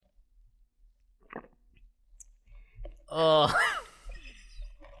Oh.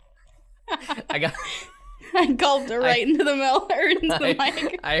 I gulped it right into the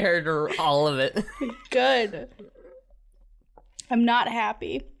mic. I heard all of it. Good. I'm not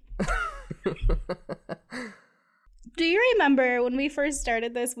happy. Do you remember when we first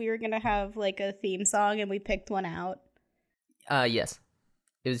started this, we were going to have like a theme song and we picked one out? Yes.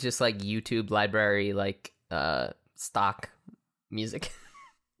 It was just like YouTube library, like stock music.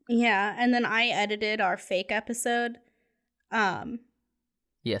 Yeah, and then I edited our fake episode.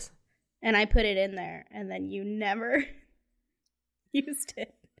 Yes. And I put it in there, and then you never used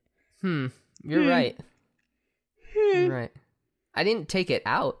it. You're right. You're right. I didn't take it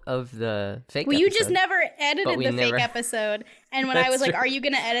out of the fake episode. Well, you just never edited the fake episode. And when I was like, are you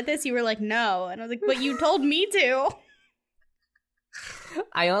going to edit this? You were like, no. And I was like, but you told me to.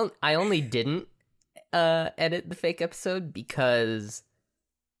 I only didn't edit the fake episode because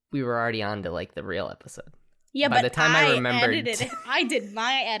we were already on to like the real episode. Yeah, By but the time I remembered, edited it. I did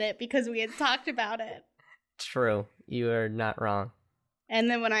my edit because we had talked about it. True. You are not wrong. And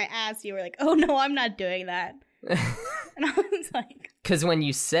then when I asked, you were like, oh, no, I'm not doing that. And I was like... Because when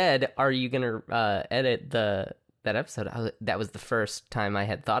you said, are you going to edit that episode, that was the first time I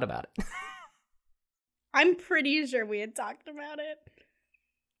had thought about it. I'm pretty sure we had talked about it.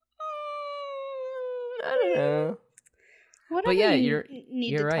 I don't know. What but do yeah, you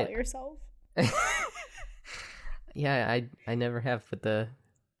need you're to right. tell yourself? Yeah, I never have put the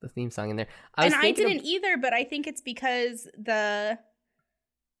theme song in there. I didn't either, but I think it's because the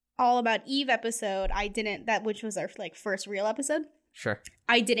All About Eve episode, which was our like first real episode. Sure.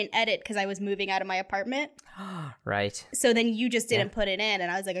 I didn't edit because I was moving out of my apartment. Right. So then you just didn't put it in, and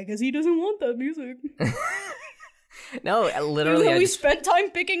I was like, I guess he doesn't want that music. No, literally. We spent time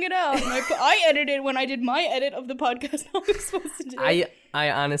picking it out. And I edited when I did my edit of the podcast I was supposed to do.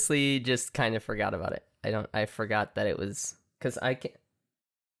 I honestly just kind of forgot about it. I forgot that it was, because I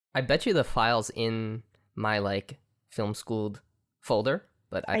bet you the file's in my like film schooled folder,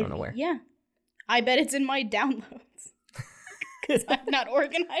 but I don't know where. Yeah. I bet it's in my downloads. Because I'm not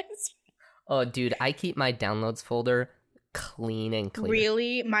organized. Oh, dude, I keep my downloads folder clean and clear.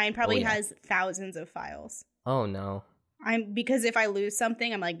 Really? Mine probably has thousands of files. Oh, no. Because if I lose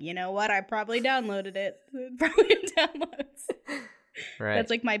something, I'm like, you know what? I probably downloaded it. Probably in downloads. Right.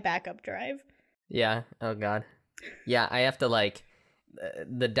 That's like my backup drive. Yeah. Oh, God. Yeah, I have to like,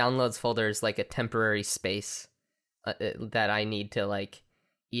 the downloads folder is like a temporary space that I need to like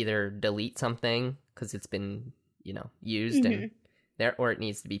either delete something because it's been, used and there, or it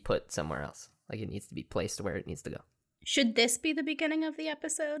needs to be put somewhere else. Like it needs to be placed where it needs to go. Should this be the beginning of the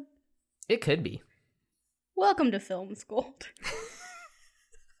episode? It could be. Welcome to Film School.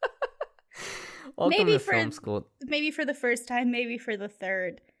 Welcome to Film School. Maybe for the first time, maybe for the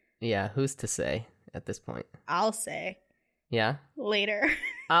third. Yeah, who's to say at this point? I'll say. Yeah? Later.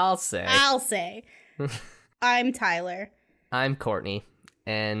 I'll say. I'm Tyler. I'm Courtney.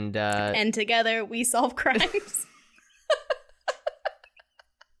 And together we solve crimes.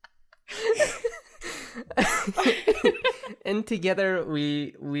 And together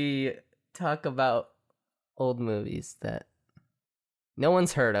we talk about old movies that no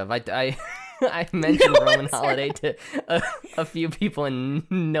one's heard of. I mentioned Roman Holiday to a few people and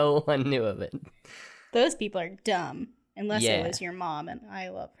no one knew of it. Those people are dumb. Unless it was your mom, and I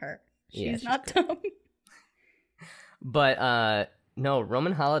love her. She's not dumb. But no,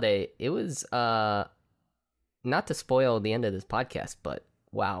 Roman Holiday, it was not to spoil the end of this podcast, but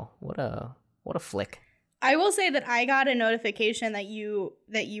wow, what a flick. I will say that I got a notification that you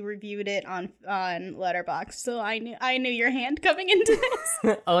reviewed it on Letterboxd, so I knew your hand coming into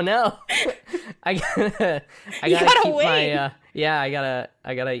this. Oh no. I gotta keep wait. I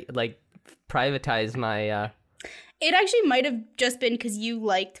gotta like privatize my It actually might have just been because you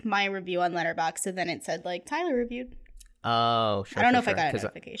liked my review on Letterboxd, so then it said like Tyler reviewed. Oh, sure. I don't know if I got a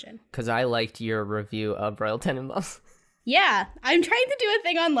notification. Because I liked your review of Royal Tenenbaums. Yeah, I'm trying to do a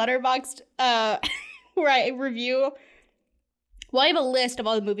thing on Letterboxd where I review. Well, I have a list of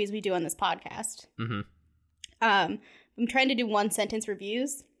all the movies we do on this podcast. Mm-hmm. I'm trying to do 1-sentence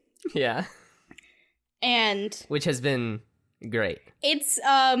reviews. Yeah. And which has been great. It's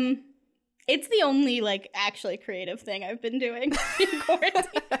the only like actually creative thing I've been doing in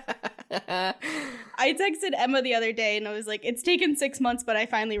quarantine. I texted Emma the other day and I was like, it's taken 6 months, but I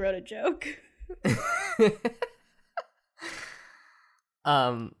finally wrote a joke.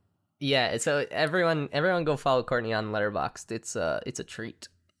 Yeah, so everyone go follow Courtney on Letterboxd. It's a treat.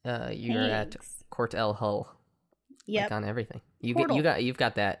 You're at Court L Hull. Yep. Like on everything. You've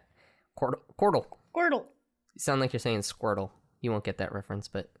got that Squirtle. You sound like you're saying Squirtle. You won't get that reference,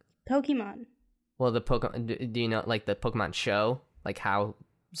 but Pokemon. Well, the Pokemon. Do you know like the Pokemon show, like how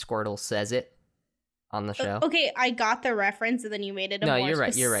Squirtle says it on the show? Okay, I got the reference, and then you made it a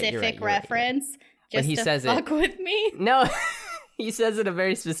more specific reference. But he says fuck with me. No, he says it a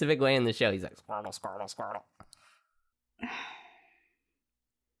very specific way in the show. He's like Squirtle, Squirtle, Squirtle.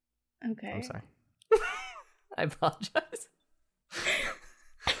 Okay. I'm sorry. I apologize.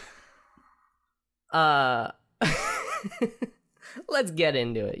 Let's get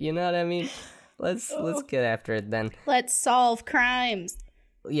into it. You know what I mean? Let's get after it then. Let's solve crimes.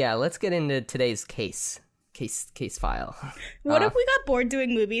 Yeah, let's get into today's case file. What if we got bored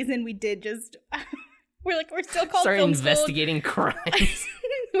doing movies and we did just we're still called start Film investigating School. crimes.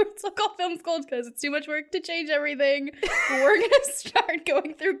 We're still called Film School because it's too much work to change everything. We're gonna start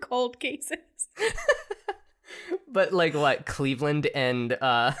going through cold cases. But like what? Cleveland and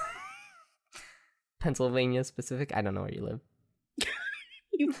Pennsylvania specific? I don't know where you live.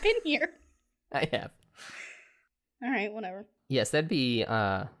 You've been here. I have. All right, whatever. Yes, that'd be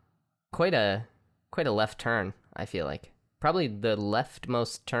quite a left turn, I feel like. Probably the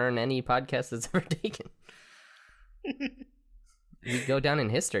leftmost turn any podcast has ever taken. We go down in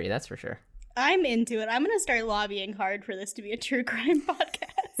history, that's for sure. I'm into it. I'm going to start lobbying hard for this to be a true crime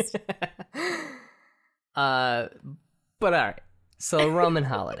podcast. But all right. So Roman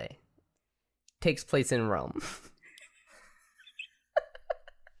holiday takes place in Rome.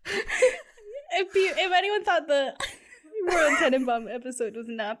 If anyone thought the Royal Tenenbaum episode was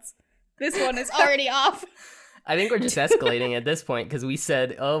nuts, this one is already off. I think we're just escalating at this point because we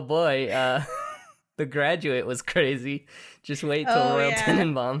said, oh boy, The Graduate was crazy. Just wait till Royal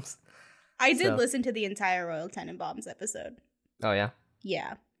Tenenbaums. I did listen to the entire Royal Tenenbaums episode. Oh, yeah?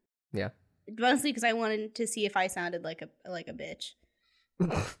 Yeah. Yeah. Mostly because I wanted to see if I sounded like a bitch.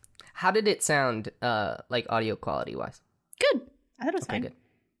 How did it sound, like audio quality wise? Good. I thought it was fine.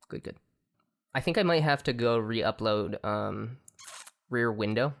 Good. I think I might have to go re-upload Rear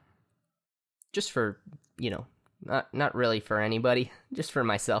Window. Just for, not really for anybody, just for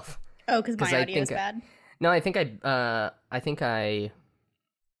myself. Oh, because my audio is bad? No, I think I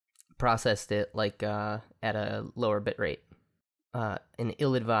processed it like at a lower bit rate. An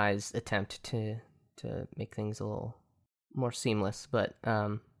ill-advised attempt to make things a little more seamless, but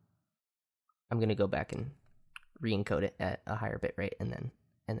I'm gonna go back and re-encode it at a higher bit rate and then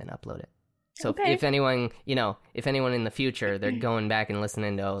upload it. So if anyone in the future they're going back and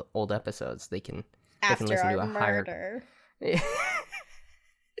listening to old episodes, they can listen to a higher.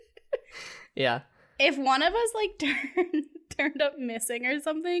 Yeah. If one of us like turned up missing or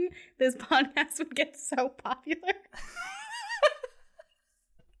something, this podcast would get so popular.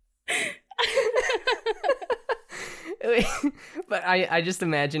 But I just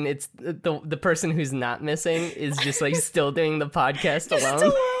imagine it's the person who's not missing is just like still doing the podcast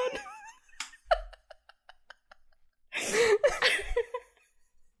alone.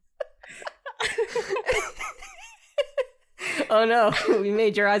 Oh no, we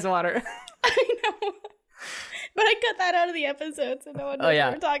made your eyes water. I know. But I cut that out of the episode so no one knows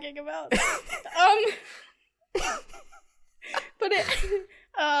what we're talking about. But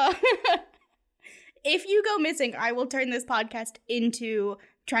if you go missing, I will turn this podcast into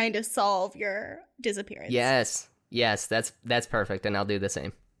trying to solve your disappearance. Yes, that's perfect, and I'll do the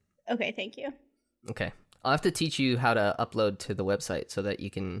same. Okay, thank you. Okay. I'll have to teach you how to upload to the website so that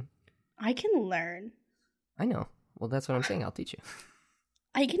you can... I can learn. I know. Well, that's what I'm saying. I'll teach you.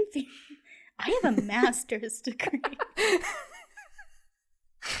 I have a master's degree.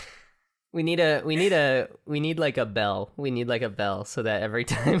 We need like a bell. We need like a bell so that every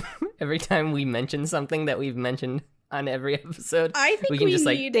time we mention something that we've mentioned on every episode, we can just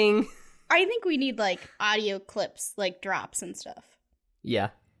like ding. I think we need like audio clips, like drops and stuff. Yeah,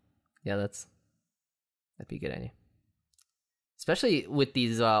 that'd be a good idea. Especially with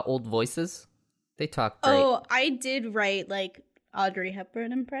these old voices, they talk great. Oh, I did write like Audrey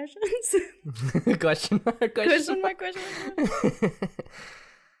Hepburn impressions. Question mark.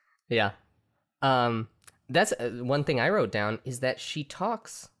 Yeah. That's one thing I wrote down is that she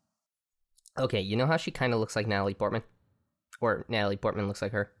talks. Okay, you know how she kind of looks like Natalie Portman? Or Natalie Portman looks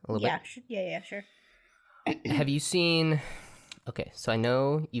like her a little bit? Yeah, sure. Have you seen... Okay, so I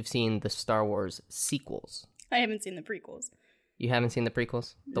know you've seen the Star Wars sequels. I haven't seen the prequels. You haven't seen the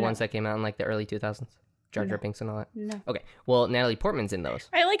prequels? The ones that came out in like the early 2000s? Jar Jar Binks and all that? No. Okay, well, Natalie Portman's in those.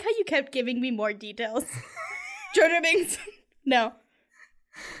 I like how you kept giving me more details. Jar Jar Binks? No.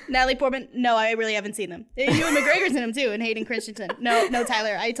 Natalie Portman? No, I really haven't seen them. Ewan McGregor's in them too, and Hayden Christensen. No,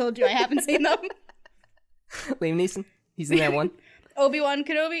 Tyler, I told you I haven't seen them. Liam Neeson? He's in that one? Obi-Wan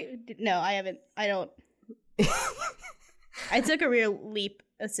Kenobi? No, I haven't. I don't. I took a real leap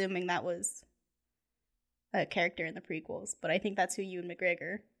assuming that was a character in the prequels, but I think that's who Ewan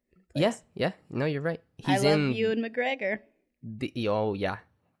McGregor plays. Yeah. No, you're right. I love Ewan McGregor. Oh yeah,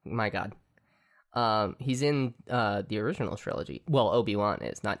 my God. He's in the original trilogy. Well, Obi-Wan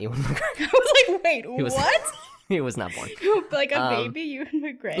is, not Ewan McGregor. I was like, wait, what? He was not born. Like a baby Ewan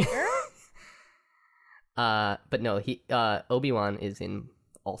McGregor? But no, Obi-Wan is in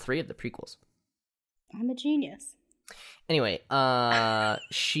all 3 of the prequels. I'm a genius. Anyway,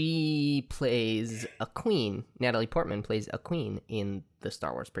 she plays a queen. Natalie Portman plays a queen in the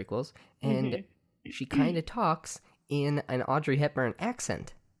Star Wars prequels, and she kind of talks in an Audrey Hepburn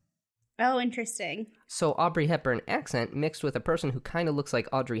accent. Oh, interesting. So Audrey Hepburn accent mixed with a person who kind of looks like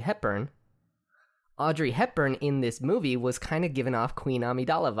Audrey Hepburn. Audrey Hepburn in this movie was kind of giving off Queen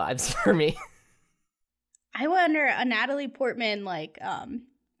Amidala vibes for me. I wonder, a Natalie Portman, like an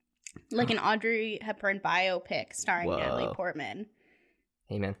Audrey Hepburn biopic starring Natalie Portman.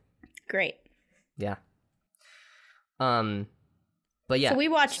 Hey, man. Great. Yeah. But yeah. So we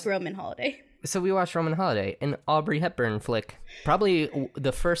watched Roman Holiday. An Aubrey Hepburn flick. Probably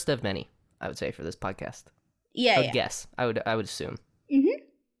the first of many, I would say, for this podcast. Yeah, I would guess. I would assume. Mm-hmm.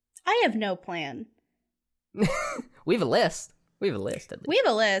 I have no plan. We have a list. At least. We have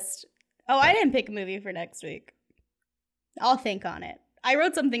a list. Oh, I didn't pick a movie for next week. I'll think on it. I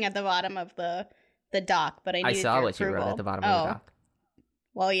wrote something at the bottom of the doc, but I saw your what approval. You wrote at the bottom of the doc.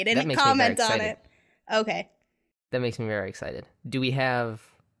 Well, you didn't comment on it. Okay. That makes me very excited. Do we have...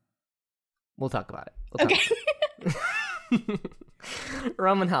 We'll talk about it. Okay.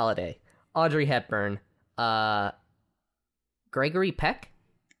 Roman Holiday. Audrey Hepburn. Gregory Peck?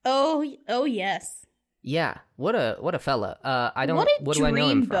 Oh yes. Yeah. What a fella. What do I know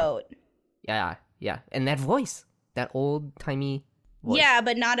him from? Yeah. And that voice. That old-timey voice. Yeah,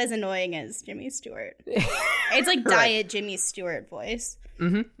 but not as annoying as Jimmy Stewart. It's like diet Jimmy Stewart voice.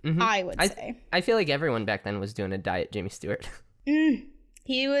 I would say. I feel like everyone back then was doing a diet Jimmy Stewart.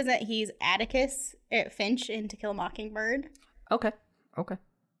 He's Atticus Finch in To Kill a Mockingbird. Okay.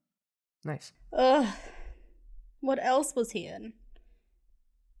 Nice. What else was he in?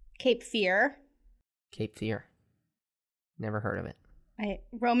 Cape Fear. Never heard of it.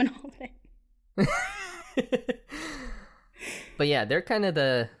 Roman Holiday. But yeah, they're kind of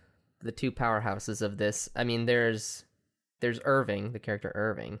the 2 powerhouses of this. I mean, there's Irving, the character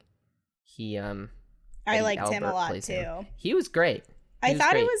Irving. I liked him a lot too. He was great. I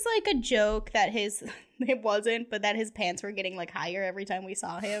thought it was like a joke that it wasn't, but that his pants were getting like higher every time we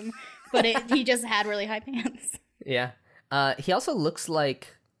saw him. But he just had really high pants. Yeah. He also looks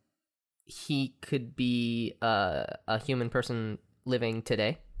like he could be a human person living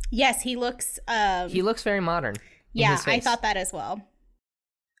today. Yes, he looks. He looks very modern. Yeah, I thought that as well.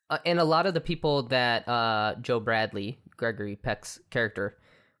 And a lot of the people that Joe Bradley, Gregory Peck's character,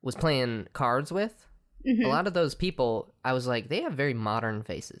 was playing cards with, a lot of those people, I was like, they have very modern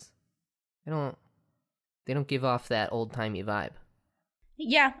faces. They don't give off that old-timey vibe.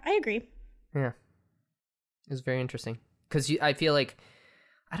 Yeah, I agree. Yeah. It was very interesting. Because I feel like,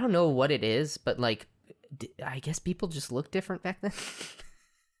 I don't know what it is, but like, I guess people just look different back then.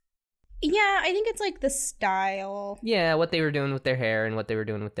 Yeah, I think it's like the style. Yeah, what they were doing with their hair and what they were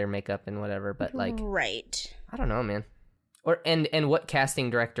doing with their makeup and whatever, but like... Right. I don't know, man. And what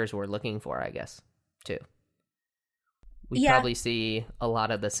casting directors were looking for, I guess, too. We probably see a lot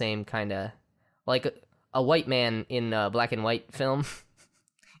of the same kind of... Like, a white man in a black and white film,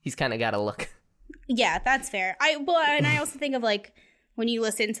 he's kind of got a look. Yeah, that's fair. And I also think of, like, when you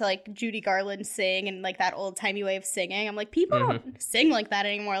listen to, like, Judy Garland sing and, like, that old-timey way of singing, I'm like, people don't sing like that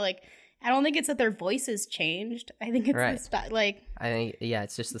anymore, like... I don't think it's that their voices changed. I think it's the style. Like, I think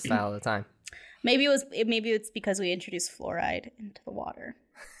it's just the style of the time. Maybe it's because we introduced fluoride into the water.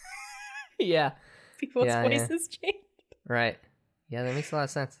 Yeah, people's voices changed. Right. Yeah, that makes a lot of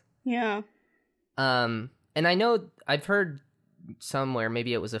sense. Yeah. And I know I've heard somewhere,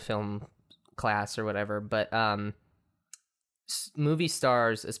 maybe it was a film class or whatever, but movie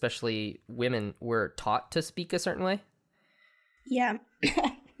stars, especially women, were taught to speak a certain way. Yeah.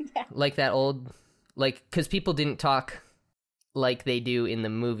 Like that old, like, because people didn't talk like they do in the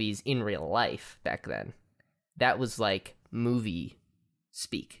movies in real life back then. That was like movie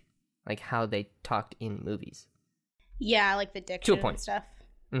speak, like how they talked in movies. Yeah, like the diction to a point. And stuff.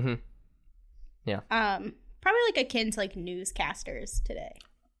 Mm-hmm. Yeah. Probably like akin to like newscasters today.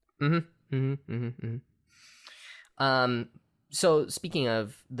 So speaking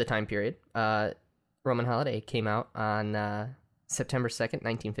of the time period, Roman Holiday came out on September 2nd,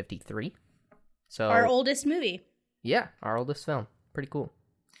 1953. So our oldest movie. Yeah, our oldest film. Pretty cool.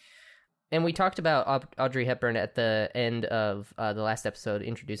 And we talked about Audrey Hepburn at the end of the last episode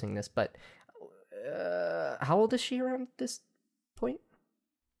introducing this, but how old is she around this point?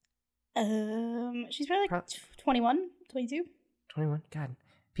 She's probably like 21, 22. 21. God,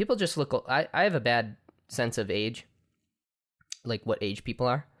 people just look. I have a bad sense of age, like what age people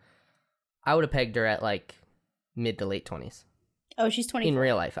are. I would have pegged her at like mid to late 20s. Oh, she's 24. In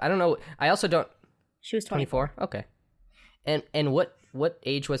real life. I don't know. I also don't. She was 24. Okay. And what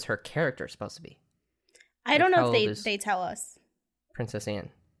age was her character supposed to be? I don't know if they tell us. Princess Anne.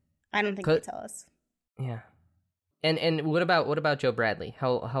 I don't think they tell us. Yeah. And what about Joe Bradley?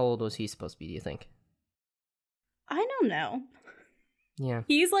 How old was he supposed to be, do you think? I don't know. Yeah.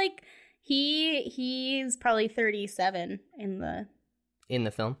 He's like he's probably 37 in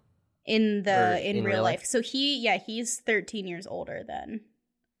the film? In real life. So he's 13 years older than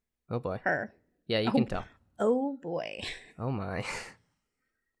oh boy. Her. Yeah, you can tell. Oh boy. Oh my.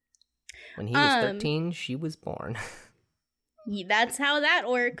 When he was 13, she was born. That's how that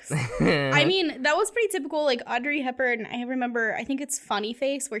works. I mean, that was pretty typical. Like Audrey Hepburn, I remember, I think it's Funny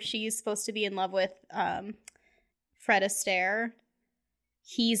Face, where she's supposed to be in love with Fred Astaire.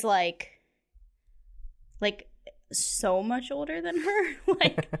 He's like so much older than her.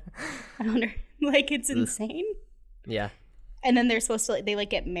 Like, I don't know. Like, it's insane. Yeah. And then they're supposed to, they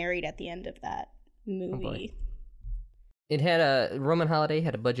get married at the end of that movie. Oh, it had Roman Holiday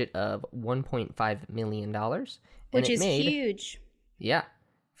had a budget of $1.5 million. Which is huge. Yeah,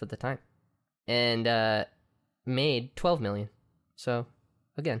 for the time. And made $12 million. So,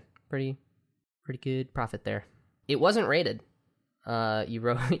 again, pretty good profit there. It wasn't rated. You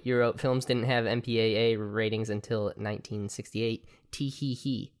wrote films didn't have MPAA ratings until 1968.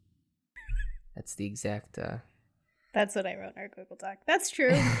 Tee-hee-hee. That's the exact... That's what I wrote in our Google Doc. That's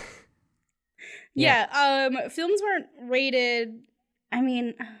true. Yeah, films weren't rated. I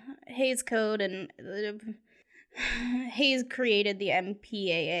mean, Hays Code and... Hays created the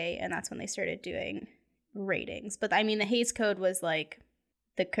MPAA, and that's when they started doing ratings. But I mean, the Hays Code was like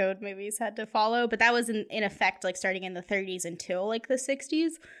the code movies had to follow, but that was in effect like starting in the 30s until like the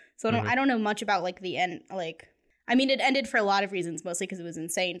 60s. So I don't know much about like the end. Like, I mean, it ended for a lot of reasons, mostly because it was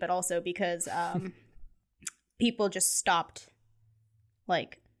insane, but also because people just stopped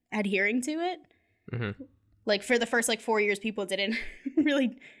like adhering to it. Mm-hmm. Like for the first like 4 years, people didn't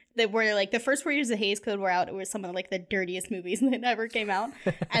really. That were like the first 4 years of Hays Code were out. It was some of like the dirtiest movies that ever came out.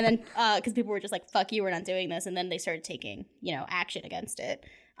 And then because people were just like, fuck you, we're not doing this. And then they started taking, action against it.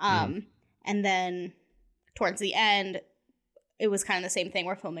 And then towards the end, it was kind of the same thing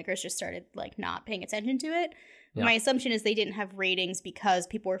where filmmakers just started like not paying attention to it. Yeah. My assumption is they didn't have ratings because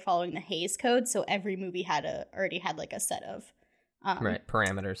people were following the Hays Code. So every movie already had like a set of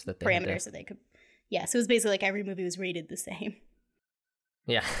parameters that they could. Yeah. So it was basically like every movie was rated the same.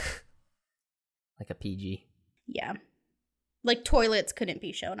 Yeah. Like a PG. Yeah. Like toilets couldn't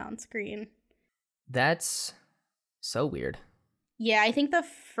be shown on screen. That's so weird. Yeah, I think the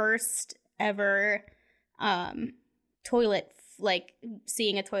first ever toilet, like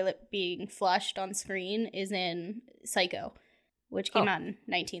seeing a toilet being flushed on screen is in Psycho, which came out in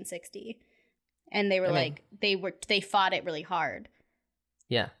 1960. And they were they fought it really hard.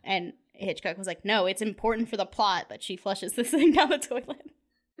 Yeah. And Hitchcock was like, no, it's important for the plot that she flushes this thing down the toilet.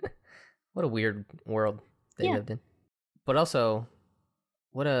 What a weird world they lived in. But also,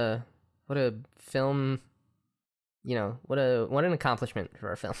 what a film, what an accomplishment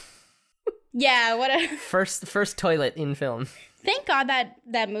for a film. Yeah, what a first toilet in film. Thank God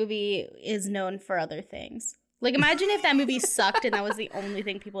that movie is known for other things. Like, imagine if that movie sucked and that was the only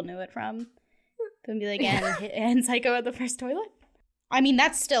thing people knew it from. Then be like, and Psycho at the first toilet? I mean,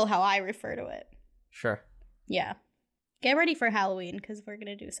 that's still how I refer to it. Sure. Yeah. Get ready for Halloween, because we're going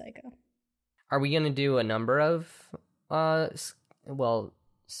to do Psycho. Are we going to do a number of,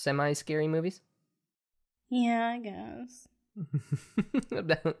 semi-scary movies? Yeah, I guess.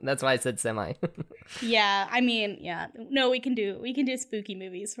 That's why I said semi. Yeah, I mean, yeah. No, we can do spooky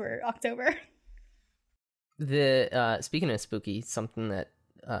movies for October. Speaking of spooky, something that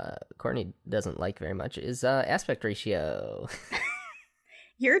Courtney doesn't like very much is aspect ratio.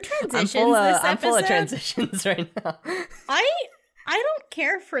 Your transitions I'm full of transitions right now. I don't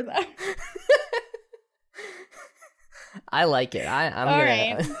care for them. I like it.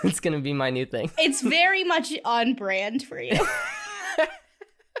 It's gonna be my new thing. It's very much on brand for you.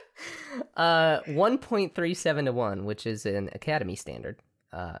 1.37 to 1, which is an Academy standard.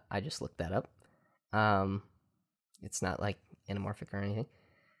 I just looked that up. It's not like anamorphic or anything.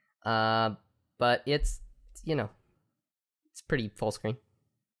 But it's it's pretty full screen.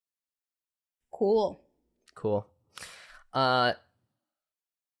 Cool.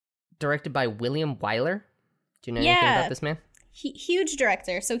 Directed by William Wyler. Do you know anything about this man? Huge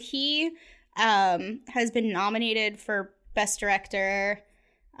director. So he has been nominated for Best Director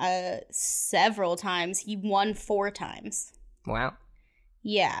several times. He won 4 times. Wow.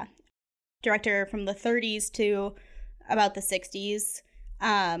 Yeah. Director from the 30s to about the 60s.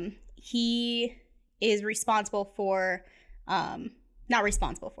 He is responsible for, not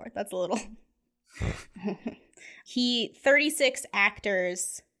responsible for, that's a little. 36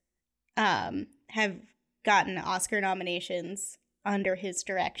 actors have gotten Oscar nominations under his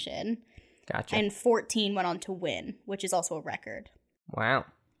direction. Gotcha. And 14 went on to win, which is also a record. Wow.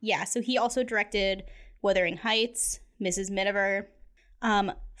 Yeah, so he also directed Wuthering Heights, Mrs. Miniver,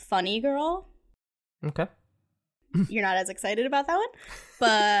 Funny Girl. Okay. You're not as excited about that one,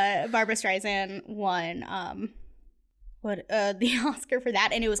 but Barbra Streisand won the Oscar for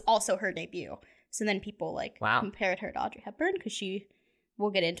that, and it was also her debut. So then people compared her to Audrey Hepburn because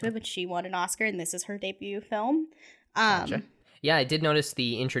we'll get into it, but she won an Oscar, and this is her debut film. Gotcha. Yeah, I did notice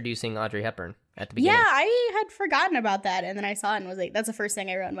the introducing Audrey Hepburn at the beginning. Yeah, I had forgotten about that, and then I saw it and was like, that's the first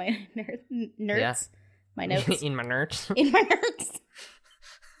thing I wrote in my nerds. Yeah. My notes. In my nerds. In my nerds.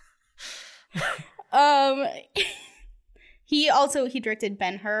 He directed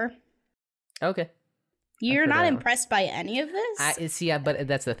Ben-Hur. Okay. You're not impressed by any of this? But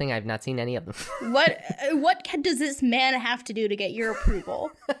that's the thing. I've not seen any of them. What does this man have to do to get your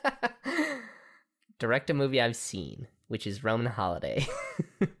approval? Direct a movie I've seen, which is Roman Holiday.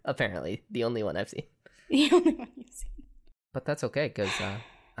 Apparently, the only one I've seen. The only one you've seen. But that's okay, because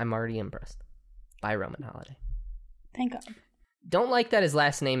I'm already impressed by Roman Holiday. Thank God. Don't like that his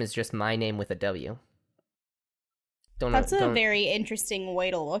last name is just my name with a W. That's a very interesting way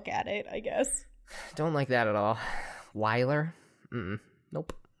to look at it, I guess. Don't like that at all. Weiler?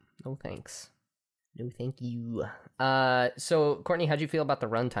 Nope. No thanks. No thank you. So, Courtney, how'd you feel about the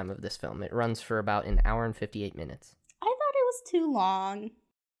runtime of this film? It runs for about an hour and 58 minutes. I thought it was too long.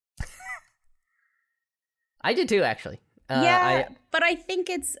 I did too, actually. But I think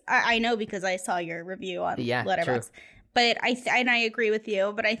it's... I know because I saw your review on Letterboxd. True. But I agree with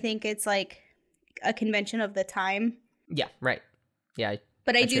you, but I think it's like a convention of the time. Yeah, right. Yeah,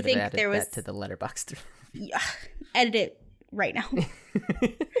 but I do think there was... that to the Letterboxd. Yeah, edit it right now.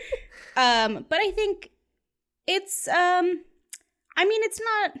 But I think it's... it's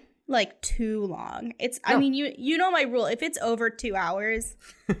not like too long. It's... No. I mean, you know my rule. If it's over 2 hours,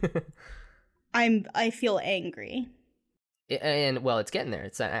 I feel angry. And well, it's getting there.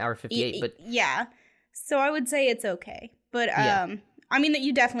 It's an hour 58, but yeah. So I would say it's okay. But that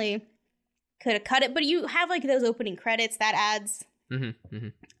you definitely could have cut it. But you have like those opening credits that adds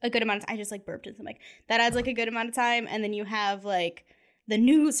a good amount of time. I just like burped into the mic. That adds like a good amount of time, and then you have like the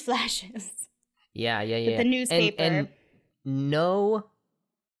news flashes. Yeah. With the newspaper and no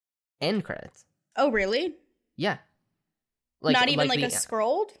end credits. Oh really? Yeah. Not even like a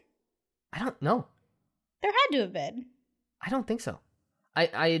scrolled? I don't know. There had to have been. I don't think so.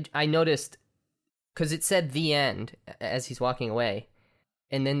 I noticed because it said the end as he's walking away,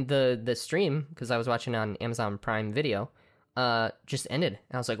 and then the stream, because I was watching on Amazon Prime Video, just ended.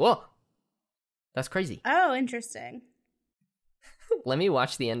 And I was like, whoa, that's crazy. Oh, interesting. Let me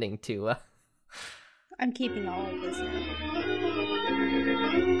watch the ending too. I'm keeping all of this now.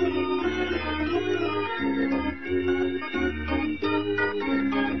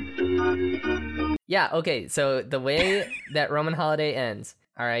 Yeah, okay, so the way that Roman Holiday ends,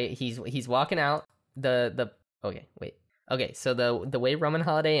 all right, he's walking out Okay, so the way Roman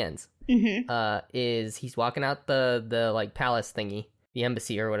Holiday ends is he's walking out the like palace thingy, the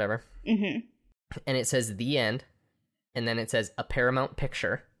embassy or whatever. And it says the end, and then it says a Paramount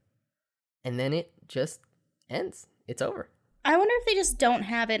picture, and then it just ends. It's over. I wonder if they just don't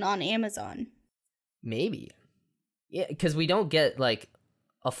have it on Amazon. Maybe. Yeah, because we don't get like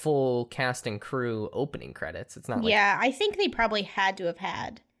a full cast and crew opening credits. It's not like... Yeah, I think they probably had to have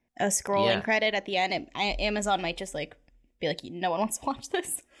had a scrolling credit at the end. Amazon might just like be like, no one wants to watch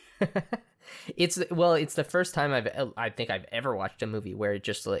this. It's the first time I think I've ever watched a movie where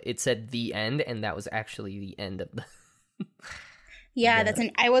it said the end, and that was actually the end of the... Yeah,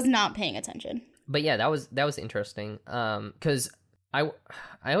 I was not paying attention. But yeah, that was interesting. Because I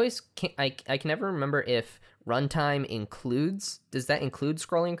always I can never remember if runtime does that include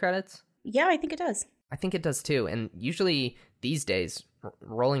scrolling credits? Yeah, I think it does. I think it does too. And usually these days,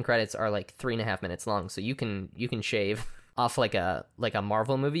 rolling credits are like 3.5 minutes long, so you can shave off like a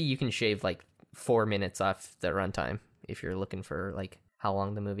Marvel movie. You can shave like 4 minutes off the runtime if you're looking for like how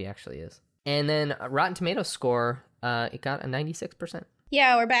long the movie actually is. And then Rotten Tomatoes score, it got a 96%.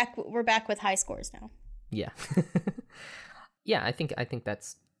 Yeah, we're back with high scores now. Yeah. Yeah, I think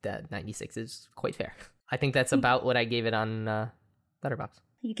that 96 is quite fair. I think that's about what I gave it on Letterboxd.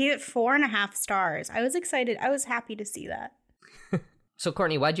 You gave it 4.5 stars. I was excited. I was happy to see that. So,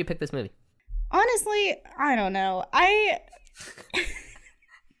 Courtney, why'd you pick this movie? Honestly, I don't know.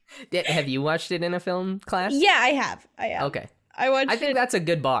 Have you watched it in a film class? Yeah, I have. Okay. I think that's a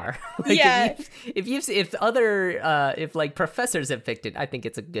good bar. Like, yeah. If like professors have picked it, I think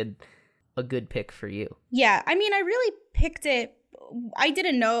it's a good pick for you. Yeah, I mean, I really picked it. I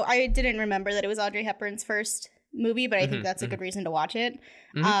didn't remember that it was Audrey Hepburn's first movie, but I think that's a good reason to watch it.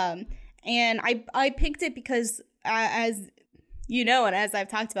 And I picked it because, as you know, and as I've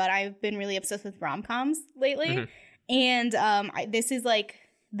talked about, I've been really obsessed with rom-coms lately. And this is like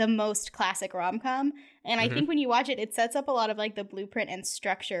the most classic rom-com. And I think when you watch it, it sets up a lot of like the blueprint and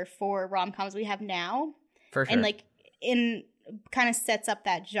structure for rom-coms we have now. For sure. And like kind of sets up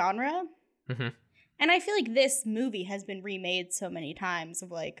that genre. And I feel like this movie has been remade so many times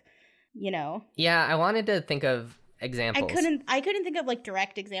of like, you know. Yeah, I wanted to think of examples. I couldn't think of like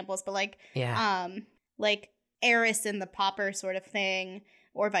direct examples, but like like Eris and the Pauper sort of thing,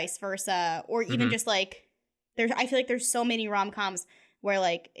 or vice versa, or even just like I feel like there's so many rom-coms where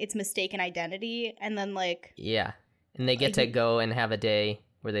like it's mistaken identity, and then like and they get to go and have a day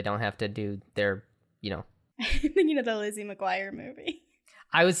where they don't have to do their, you know. I'm thinking of the Lizzie McGuire movie.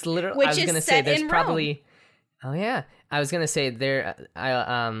 I was going to say there's probably Rome. Oh yeah. I was going to say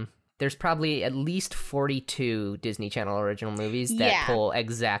there's probably at least 42 Disney Channel original movies that pull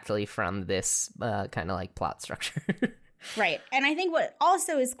exactly from this kind of like plot structure. Right. And I think what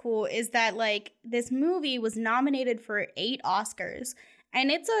also is cool is that like this movie was nominated for 8 Oscars,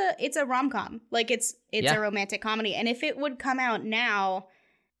 and it's a rom-com. Like it's a romantic comedy, and if it would come out now,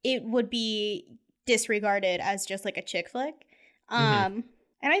 it would be disregarded as just like a chick flick.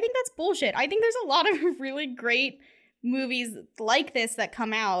 And I think that's bullshit. I think there's a lot of really great movies like this that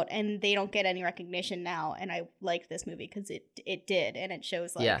come out and they don't get any recognition now. And I like this movie because it did, and it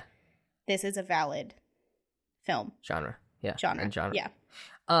shows like this is a valid film genre. Genre.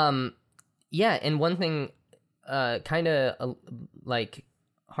 And one thing, kind of like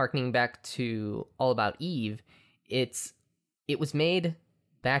harkening back to All About Eve, it was made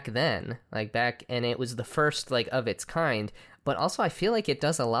back then, and it was the first like of its kind. But also, I feel like it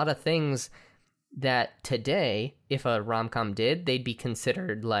does a lot of things that today, if a rom-com did, they'd be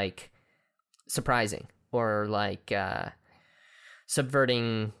considered like surprising or like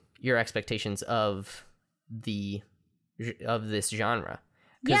subverting your expectations of this genre.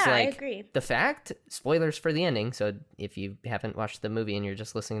 Yeah, like, I agree. The fact, spoilers for the ending, so if you haven't watched the movie and you're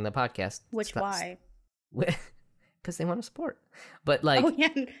just listening to the podcast, why? Because they want to support. But like, oh yeah,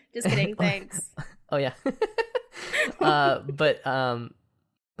 just kidding. Thanks. Oh yeah. But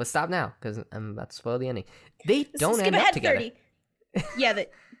stop now because I'm about to spoil the ending. They don't end up together. 30. Yeah,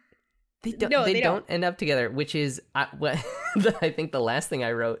 they don't end up together, which is what I think the last thing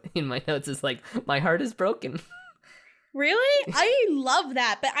I wrote in my notes is like, my heart is broken. Really? I love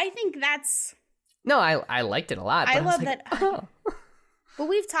that, but I think that's... No, I liked it a lot. I love like, that. Oh. Well,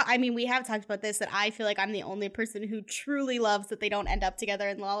 we have talked about this, that I feel like I'm the only person who truly loves that they don't end up together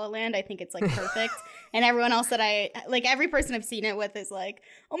in La La Land. I think it's like perfect. And everyone else that every person I've seen it with is like,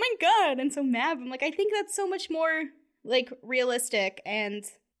 oh my God, and so mad. I'm like, I think that's so much more like realistic, and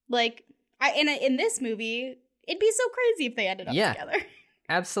like in this movie, it'd be so crazy if they ended up together.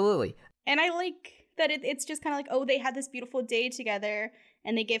 Absolutely. And I like that it's just kind of like, oh, they had this beautiful day together,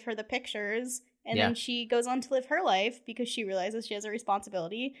 and they give her the pictures. And then she goes on to live her life because she realizes she has a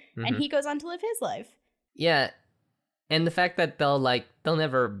responsibility, and he goes on to live his life. Yeah. And the fact that they'll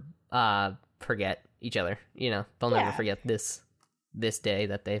never forget each other, you know, they'll never forget this day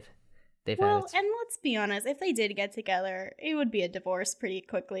that they've had. Well, and let's be honest, if they did get together, it would be a divorce pretty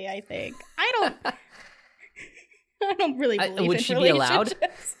quickly, I think. I don't really believe in relationships. Would she be allowed?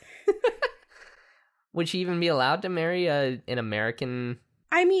 Would she even be allowed to marry an American?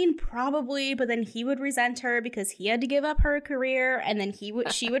 I mean, probably, but then he would resent her because he had to give up her career, and then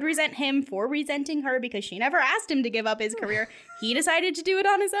she would resent him for resenting her because she never asked him to give up his career. He decided to do it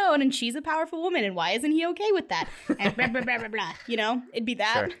on his own, and she's a powerful woman, and why isn't he okay with that? And blah, blah, blah, blah, blah. You know, it'd be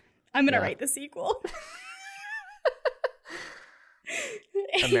that. Sure. I'm going to write the sequel.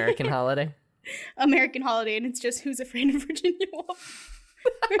 American Holiday? American Holiday, and it's just Who's Afraid of Virginia Woolf?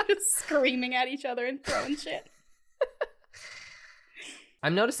 We're just screaming at each other and throwing shit.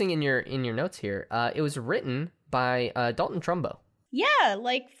 I'm noticing in your notes here, it was written by Dalton Trumbo. Yeah,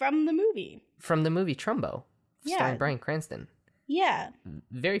 like from the movie. From the movie Trumbo, starring Bryan Cranston. Yeah.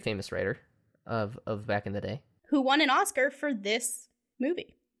 Very famous writer of back in the day. Who won an Oscar for this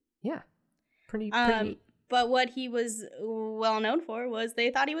movie. Yeah. Pretty neat. But what he was well known for was they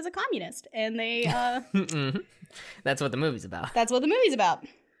thought he was a communist, and they That's what the movie's about. that's what the movie's about.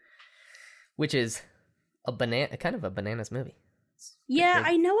 Which is kind of a bananas movie. Yeah, good.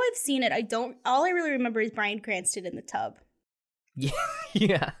 I know I've seen it. All I really remember is Bryan Cranston in the tub.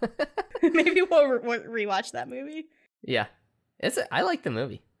 Yeah. Maybe we'll rewatch that movie. Yeah. I like the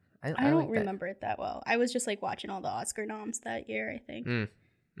movie. I don't like remember it that well. I was just like watching all the Oscar noms that year, I think.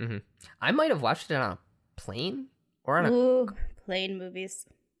 Mm-hmm. I might have watched it on a plane or on Ooh, plane movies.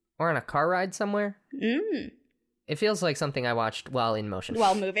 or on a car ride somewhere. Mm. It feels like something I watched while in motion.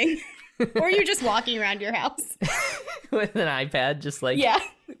 While moving. Or you're just walking around your house. With an iPad, just like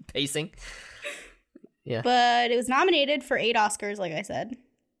pacing. Yeah. But it was nominated for 8 Oscars, like I said.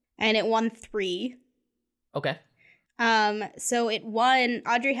 And it won 3. Okay. So it won,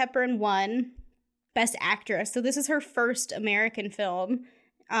 Audrey Hepburn won Best Actress. So this is her first American film,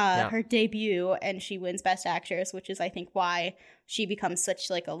 her debut, and she wins Best Actress, which is, I think, why she becomes such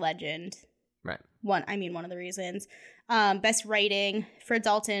like a legend. Right. One of the reasons. Best Writing, Fred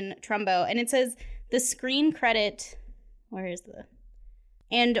Dalton, Trumbo. And it says the screen credit,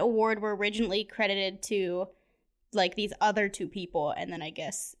 and award were originally credited to like these other 2 people, and then I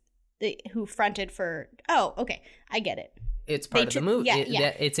guess who fronted for. Oh, okay, I get it. It's part of the movie.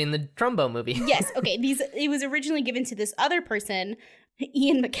 Yeah. It's in the Trumbo movie. Yes. Okay. It was originally given to this other person,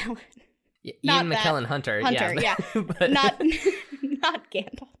 Ian McKellen. Ian McKellen Hunter. Yeah. But not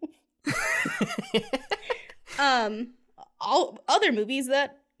Gandalf. All other movies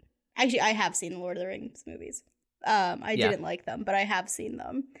that actually I have seen the Lord of the Rings movies. I didn't like them, but I have seen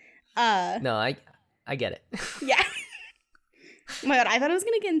them. No, I get it. Yeah. Oh my god, I thought I was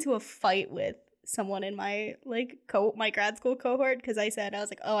gonna get into a fight with someone in my like my grad school cohort because I was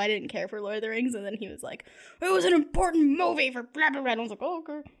like, oh, I didn't care for Lord of the Rings, and then he was like, it was an important movie for blah blah blah. And I was like, oh,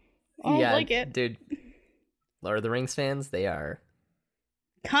 okay, I don't like it, dude. Lord of the Rings fans, they are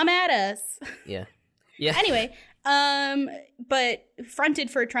come at us. Yeah. Anyway, but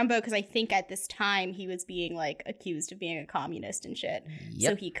fronted for Trumbo because I think at this time he was being like accused of being a communist and shit,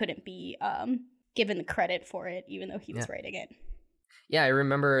 so he couldn't be given the credit for it, even though he was writing it. Yeah, I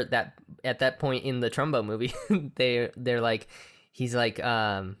remember that at that point in the Trumbo movie, they're like, he's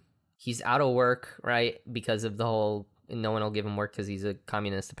out of work, right? Because of the whole, no one will give him work because he's a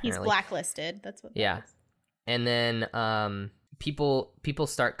communist, apparently. He's blacklisted. That's what that is. And then people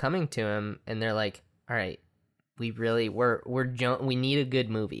start coming to him and they're like, all right, we need a good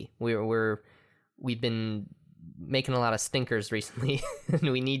movie. We've been making a lot of stinkers recently and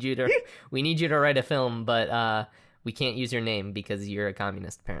we need you to write a film, but we can't use your name because you're a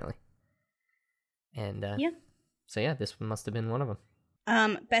communist, apparently. And so this must have been one of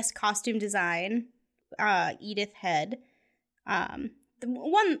them. Best costume design, Edith Head.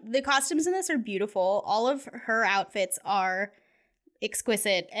 The costumes in this are beautiful. All of her outfits are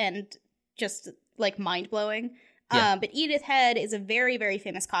exquisite and just like mind blowing. But Edith Head is a very, very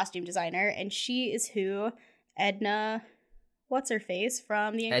famous costume designer, and she is who Edna, what's her face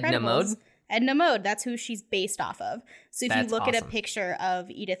from The Incredibles? Edna Mode. That's who she's based off of. So if you look at a picture of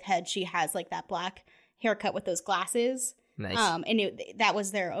Edith Head, she has like that black haircut with those glasses. Nice. And that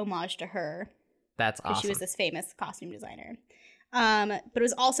was their homage to her. That's awesome. She was this famous costume designer. But it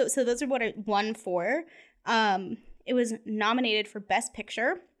was also, so those are what it won for. It was nominated for Best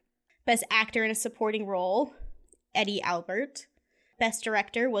Picture, Best Actor in a Supporting Role, Eddie Albert, Best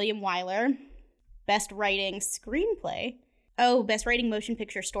Director, William Wyler, Best Writing Screenplay. Oh, Best Writing Motion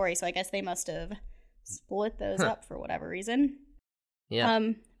Picture Story. So I guess they must have split those up for whatever reason. Yeah.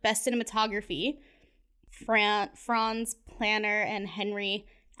 Best Cinematography, Franz Planner and Henry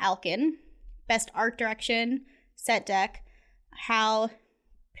Alkin. Best Art Direction, Set Deck, Hal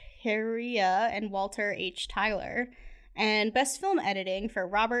Perea and Walter H. Tyler. And Best Film Editing for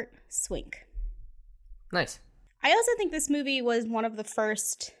Robert Swink. Nice. I also think this movie was one of the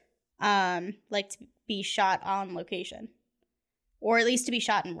first to be shot on location. Or at least to be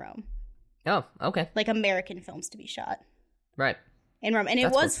shot in Rome. Oh, okay. Like American films to be shot. Right. In Rome. And it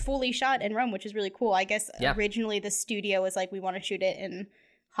That's was cool. fully shot in Rome, which is really cool. I guess originally the studio was like, we want to shoot it in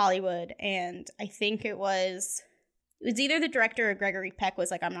Hollywood. And I think it was either the director or Gregory Peck was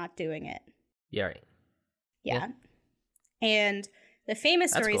like, I'm not doing it. Yeah, right. Yeah. And the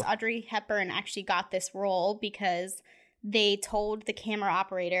famous story is cool. Audrey Hepburn actually got this role because they told the camera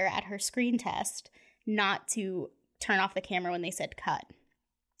operator at her screen test not to turn off the camera when they said cut.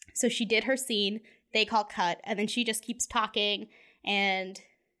 So she did her scene, they call cut, and then she just keeps talking and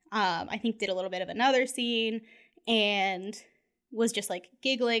I think did a little bit of another scene and was just like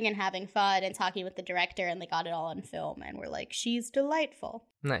giggling and having fun and talking with the director, and they got it all on film and were like, she's delightful.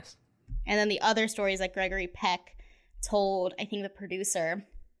 Nice. And then the other stories that Gregory Peck told, I think the producer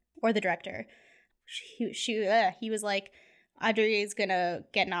or the director, he was like, Audrey is gonna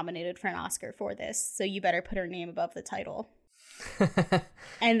get nominated for an Oscar for this, so you better put her name above the title.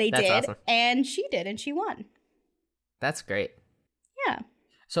 And they That's did, awesome. and she did, and she won. That's great. Yeah.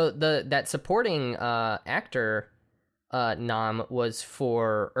 So that supporting actor nom was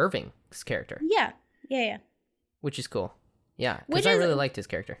for Irving's character, Yeah. which is cool. Yeah, Which because I is- really liked his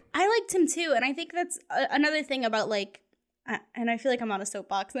character. I liked him too, and I think that's another thing about, like, and I feel like I'm on a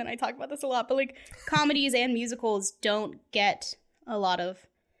soapbox and I talk about this a lot, but, like, comedies and musicals don't get a lot of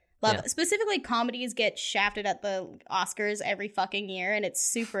love. Yeah. Specifically, comedies get shafted at the Oscars every fucking year, and it's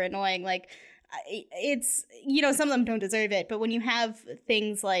super annoying. Like, it's, you know, some of them don't deserve it, but when you have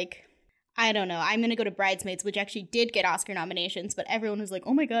things like, I don't know, I'm gonna go to Bridesmaids, which actually did get Oscar nominations, but everyone was like,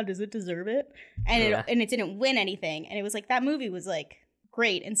 oh my god, does it deserve it? And Yeah. it didn't win anything, and it was like, that movie was, like,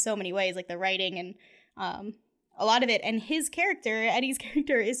 great in so many ways, like the writing and a lot of it, and his character, Eddie's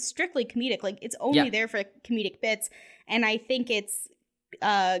character, is strictly comedic. Like, it's only Yeah. there for comedic bits, and I think it's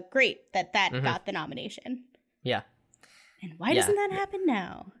great that Mhm. got the nomination. Yeah, And why Yeah. doesn't that happen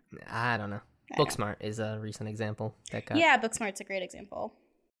now? I don't know. I don't Booksmart is a recent example that got. Yeah, Booksmart's a great example.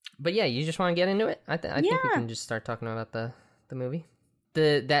 But yeah, you just want to get into it. I think we Yeah. can just start talking about the movie.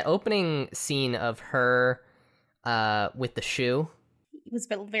 That opening scene of her with the shoe. It was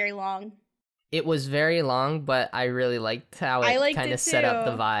very long. It was very long, but I really liked how I it liked kind it of set up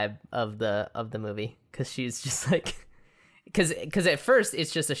the too. vibe of the movie, because she's just like, because at first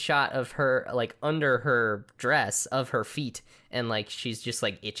it's just a shot of her like under her dress of her feet, and like she's just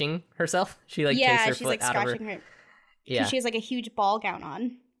like itching herself. She like takes Yeah, her she's foot like out of her. scratching her. Yeah. She has like a huge ball gown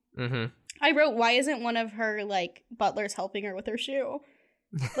on. Mm-hmm. I wrote, why isn't one of her like butlers helping her with her shoe?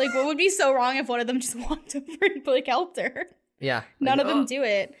 Like, what would be so wrong if one of them just walked over and like helped her? Yeah. None Like, of them oh. do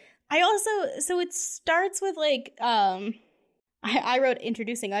it. I also, so it starts with like, I wrote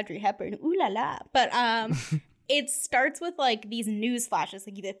introducing Audrey Hepburn, ooh la la, but it starts with like these news flashes.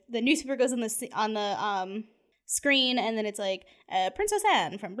 Like the newspaper goes on the screen, and then it's like Princess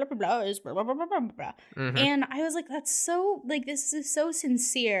Anne from blah blah blah is blah blah blah blah blah blah. Mhm. And I was like, that's so like, this is so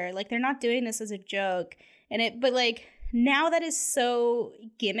sincere. Like, they're not doing this as a joke, but like now that is so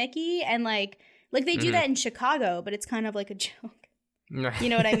gimmicky, and like they do Mhm. that in Chicago, but it's kind of like a joke. Right. You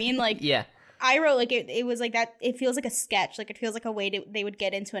know what I mean? Like, Yeah. I wrote like it was like that. It feels like a sketch. Like, it feels like a way they would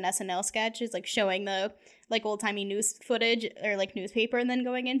get into an SNL sketch, is like showing the like old timey news footage or like newspaper and then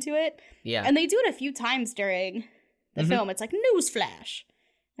going into it. Yeah. And they do it a few times during the Mhm. film. It's like news flash,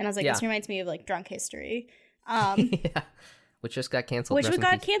 and I was like, Yeah. this reminds me of like Drunk History, Yeah. Which just got canceled. which Rest in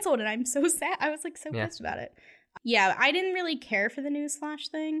got peace. canceled, and I'm so sad. I was like so Yeah. pissed about it. Yeah, I didn't really care for the news flash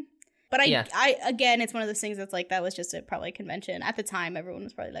thing. But Yeah. I again, it's one of those things that's like, that was just probably a convention. At the time, everyone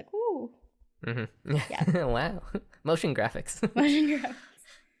was probably like, ooh. Mm-hmm. Yeah. Wow. Motion graphics. Motion graphics.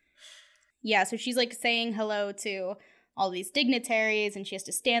 Yeah, so she's like saying hello to all these dignitaries, and she has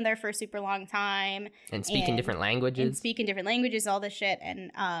to stand there for a super long time And speak in And- different and languages. speak in different languages, all this shit.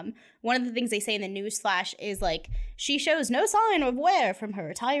 And one of the things they say in the news flash is like, she shows no sign of wear from her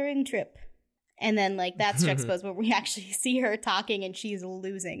retiring trip. And then like that's juxtaposed where we actually see her talking and she's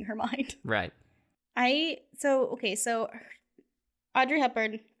losing her mind. Right. So Audrey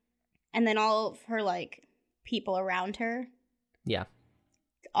Hepburn and then all of her like people around her Yeah.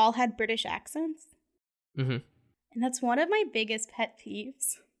 all had British accents. Mm-hmm. And that's one of my biggest pet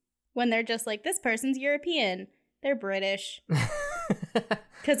peeves. When they're just like, this person's European, they're British.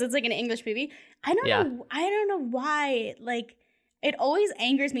 Because it's like an English movie. I don't know why. Like, it always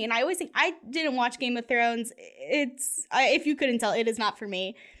angers me. And I always think, I didn't watch Game of Thrones. If you couldn't tell, it is not for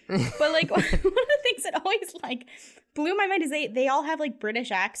me. But like, one of the things that always like blew my mind is they all have like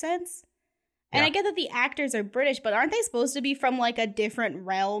British accents. And Yeah. I get that the actors are British, but aren't they supposed to be from like a different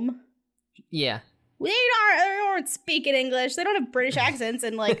realm? Yeah. They aren't speaking English. They don't have British accents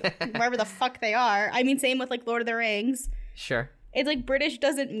and like wherever the fuck they are. I mean, same with like Lord of the Rings. Sure. It's like British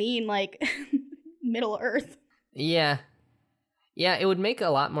doesn't mean like Middle Earth. Yeah. Yeah, it would make a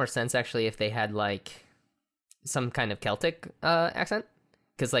lot more sense actually if they had like some kind of Celtic accent,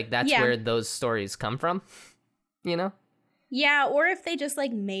 because like that's Yeah. where those stories come from, you know? Yeah, or if they just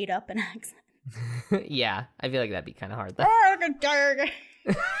like made up an accent. Yeah, I feel like that'd be kind of hard. Though.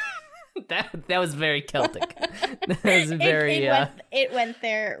 That was very Celtic. That was very it went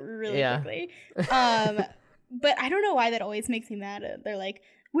there really Yeah. quickly. But I don't know why that always makes me mad. They're like,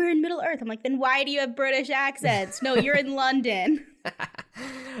 we're in Middle Earth. I'm like, then why do you have British accents? No, you're in London.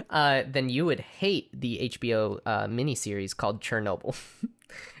 Then you would hate the HBO miniseries called Chernobyl,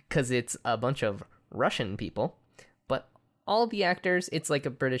 because it's a bunch of Russian people, but all the actors, it's like a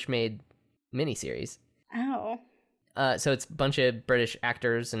British-made miniseries. Oh. So it's a bunch of British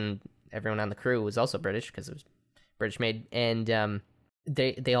actors, and everyone on the crew was also British because it was British made, and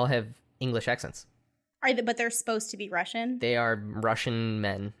they all have English accents. But they're supposed to be Russian? They are Russian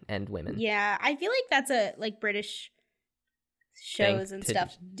men and women. Yeah, I feel like that's a, like, British shows and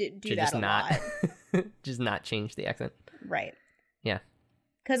stuff do that a lot. Just not change the accent. Right. Yeah.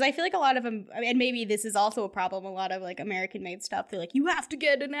 Because I feel like a lot of them, and maybe this is also a problem, a lot of, like, American-made stuff, they're like, you have to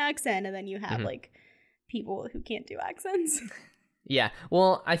get an accent, and then you have, like, people who can't do accents. Yeah.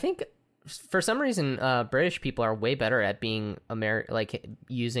 Well, I think for some reason, British people are way better at being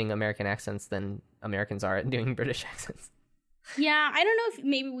using American accents than Americans are at doing British accents. Yeah, I don't know if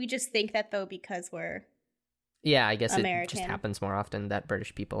maybe we just think that, though, because we're I guess American. It just happens more often that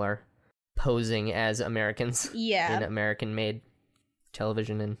British people are posing as Americans in American-made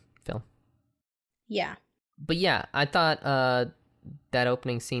television and film. Yeah. But yeah, I thought that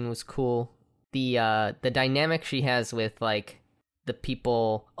opening scene was cool. The dynamic she has with, like, the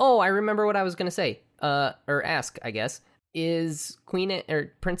people... Oh, I remember what I was going to say. Or ask, I guess. Is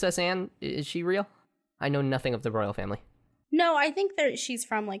Princess Anne, is she real? I know nothing of the royal family. No, I think that she's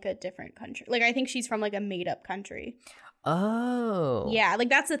from, like, a different country. Like, I think she's from, like, a made-up country. Oh. Yeah, like,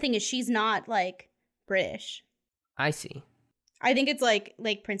 that's the thing, is she's not, like, British. I see. I think it's, like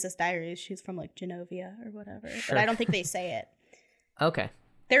Princess Diaries. She's from, like, Genovia or whatever. Sure. But I don't think they say it. Okay.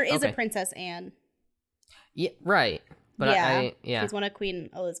 There is a Princess Anne. Yeah, right. But she's one of Queen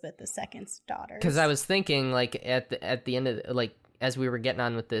Elizabeth II's daughters. Because I was thinking, like, at the end of, like, as we were getting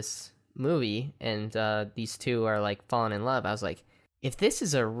on with this movie, and these two are, like, falling in love, I was like, if this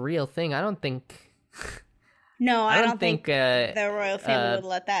is a real thing, I don't think... No, I don't think the royal family would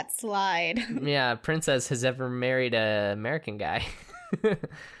let that slide. Yeah, Princess has ever married an American guy.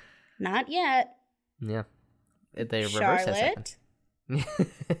 Not yet. Yeah. The reverse has happened.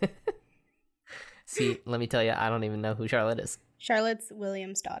 See, let me tell you, I don't even know who Charlotte is. Charlotte's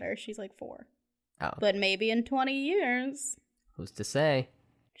William's daughter. She's like 4. Oh. But maybe in 20 years... Who's to say?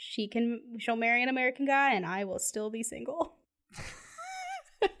 She'll marry an American guy and I will still be single.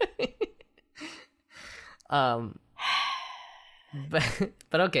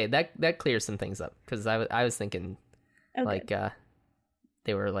 But okay, that clears some things up, because I was thinking like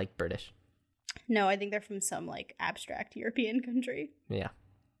they were, like, British. No, I think they're from some, like, abstract European country. Yeah.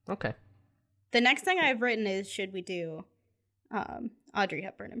 Okay. The next thing I've written is, should we do Audrey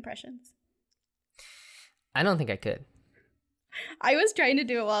Hepburn impressions? I don't think I could. I was trying to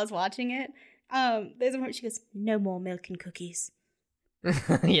do it while I was watching it. There's a part she goes, "No more milk and cookies."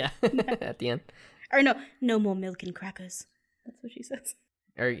 Yeah, at the end. Or no more milk and crackers. That's what she says.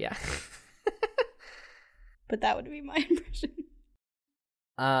 Or yeah. But that would be my impression.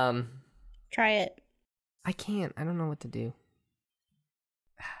 Try it. I can't. I don't know what to do.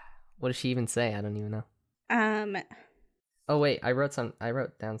 What does she even say? I don't even know. Oh wait, I wrote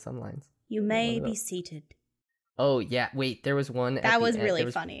down some lines. You may be seated. Oh yeah, wait, there was one that was really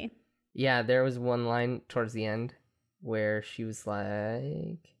funny. Yeah, there was one line towards the end where she was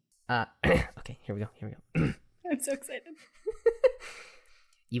like okay, here we go. I'm so excited.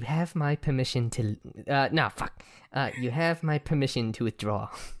 You have my permission to you have my permission to withdraw.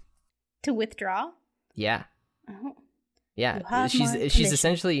 To withdraw? Yeah. Oh. Yeah. She's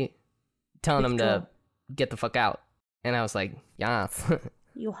essentially telling him to get the fuck out. And I was like, yes.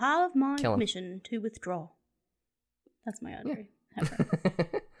 You have my permission to withdraw. That's my Audrey Hepburn.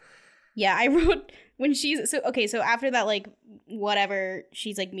 Yeah, I wrote when she's so after that, like, whatever,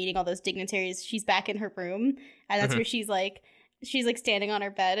 she's like meeting all those dignitaries, she's back in her room, and that's where she's like standing on her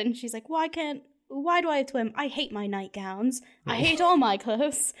bed, and she's like, why do I have to wear I hate my nightgowns. I hate all my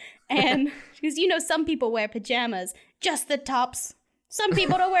clothes. And she goes, some people wear pajamas, just the tops. Some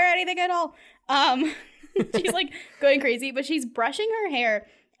people don't wear anything at all. She's like going crazy, but she's brushing her hair,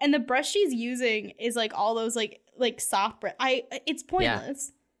 and the brush she's using is like all those like soft it's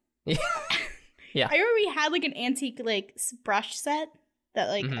pointless. Yeah. Yeah. I remember we had like an antique like brush set that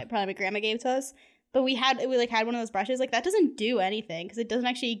like probably my grandma gave to us, but we had one of those brushes. Like, that doesn't do anything because it doesn't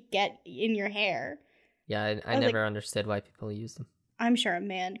actually get in your hair. Yeah, I never understood why people use them. I'm sure a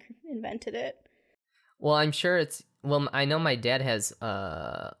man invented it. Well, I'm sure I know my dad has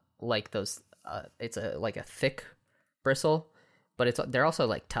like those it's like a thick bristle, but they're also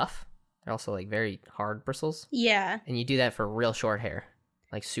like tough. They're also like very hard bristles. Yeah. And you do that for real short hair.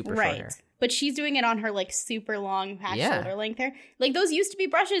 Like super short hair. But she's doing it on her like super long past shoulder length hair. Like, those used to be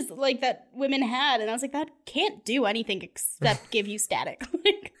brushes like that women had, and I was like, that can't do anything except give you static.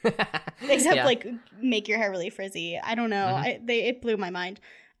 Like, except like make your hair really frizzy. I don't know. It blew my mind.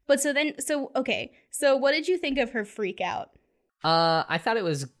 But so what did you think of her freak out? I thought it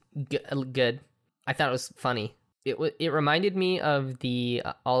was good. I thought it was funny. It reminded me of the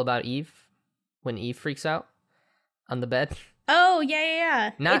All About Eve when Eve freaks out on the bed. Oh,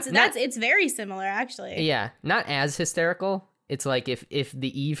 yeah. Not- It's very similar, actually. Yeah, not as hysterical. It's like if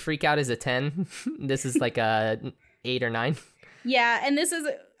the Eve freak out is a 10, this is like a 8 or 9. Yeah, and this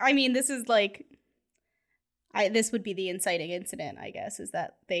is like, this would be the inciting incident, I guess, is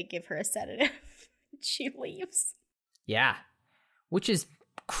that they give her a sedative. She leaves. Yeah, which is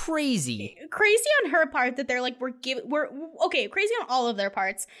crazy. Crazy on her part that they're like, we're okay. Crazy on all of their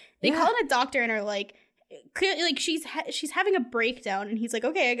parts. They call in a doctor and are like she's having a breakdown, and he's like,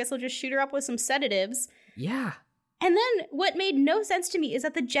 okay, I guess I'll just shoot her up with some sedatives. Yeah. And then what made no sense to me is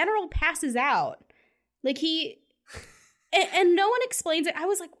that the general passes out. Like and no one explains it. I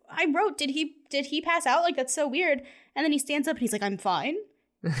was like, I wrote, did he pass out? Like, that's so weird. And then he stands up and he's like, I'm fine.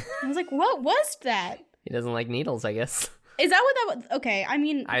 I was like, what was that? He doesn't like needles, I guess. Is that what that was? Okay, I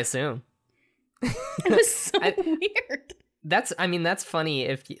mean, I assume. It was so weird. That's funny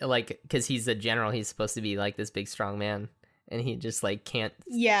if because he's a general, he's supposed to be like this big strong man, and he just like can't.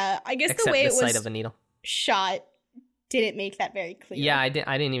 Yeah, I guess accept the way the it sight was of a needle shot didn't make that very clear. Yeah, I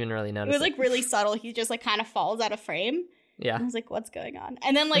didn't even really notice. It was like really subtle. He just like kind of falls out of frame. Yeah, I was like, what's going on?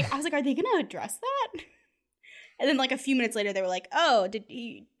 And then like I was like, are they gonna address that? And then like a few minutes later, they were like, oh, the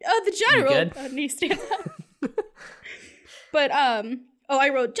general. And he stands up. But I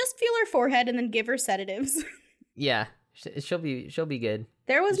wrote, just feel her forehead and then give her sedatives. Yeah, she'll be good.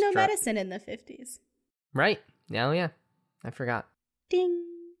 There was no medicine in the 50s. Right? Oh yeah, I forgot. Ding.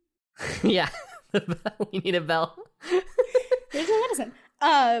 Yeah, we need a bell. There's no medicine.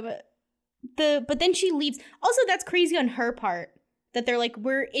 But then she leaves. Also, that's crazy on her part that they're like,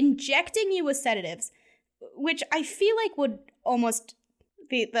 we're injecting you with sedatives, which I feel like would almost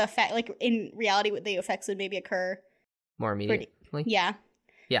the effect, like in reality, the effects would maybe occur more immediately. Yeah.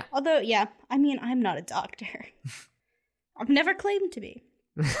 Although, yeah, I mean, I'm not a doctor. I've never claimed to be.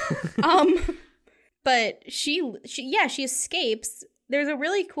 But she escapes. There's a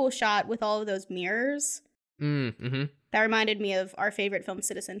really cool shot with all of those mirrors. Mm-hmm. That reminded me of our favorite film,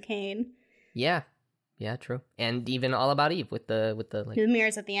 Citizen Kane. Yeah, true. And even All About Eve with the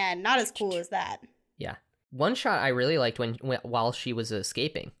mirrors at the end. Not as cool as that. Yeah. One shot I really liked while she was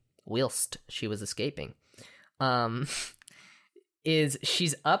escaping, is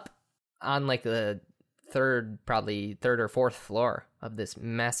she's up on like the third or fourth floor of this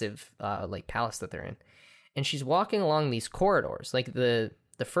massive like palace that they're in, and she's walking along these corridors. Like the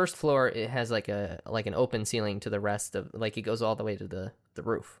first floor, it has like an open ceiling to the rest of, like, it goes all the way to the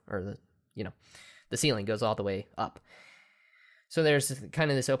roof, or the ceiling goes all the way up. So there's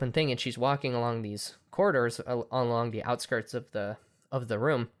kind of this open thing, and she's walking along these corridors along the outskirts of the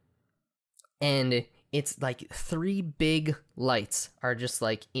room, and it's like 3 big lights are just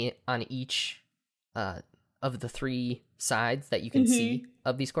like on each of the 3 sides that you can see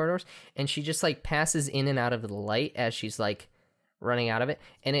of these corridors, and she just like passes in and out of the light as she's like running out of it,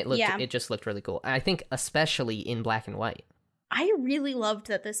 and it just looked really cool. I think especially in black and white. I really loved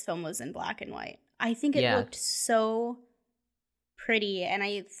that this film was in black and white. I think it looked so pretty, and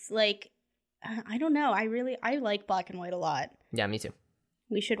I don't know, I like black and white a lot. Yeah, me too.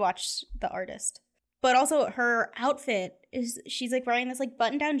 We should watch The Artist. But also her outfit she's like wearing this like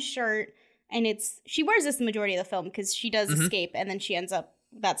button down shirt, and she wears this the majority of the film because she does escape, and then she ends up,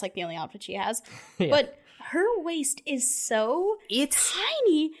 that's like the only outfit she has. Yeah. But her waist is so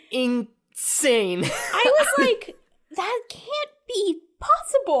tiny. Insane. I was like, that can't be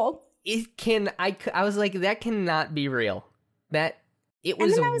possible. I was like, that cannot be real. That it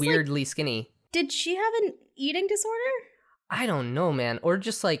was weirdly skinny. Did she have an eating disorder? I don't know, man. Or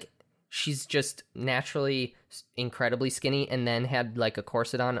just like she's just naturally incredibly skinny and then had like a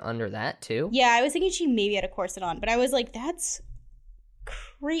corset on under that too. Yeah, I was thinking she maybe had a corset on, but I was like, that's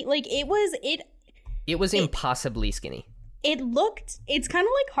crazy. Like it was impossibly skinny. It's kind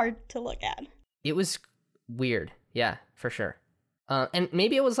of like hard to look at. It was weird. Yeah, for sure. And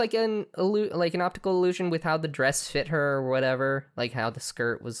maybe it was like an optical illusion with how the dress fit her or whatever, like how the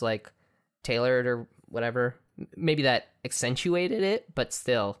skirt was like tailored or whatever. Maybe that accentuated it, but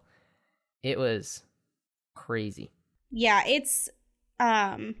still, it was crazy. Yeah, it's,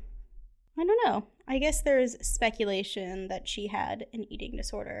 I don't know. I guess there's speculation that she had an eating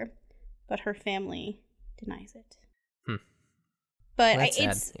disorder, but her family denies it. But well, that's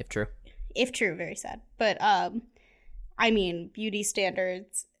sad, if true. If true, very sad. But, I mean, beauty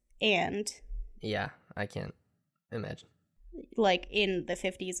standards and... Yeah, I can't imagine. Like, in the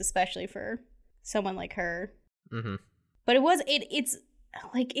 50s, especially for someone like her. Mm-hmm. But it's,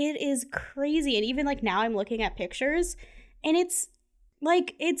 like, it is crazy. And even, like, now I'm looking at pictures, and it's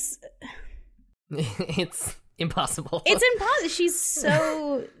Like, it's impossible. It's impossible. She's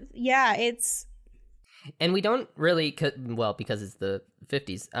so, yeah, it's... And we don't really, well, because it's the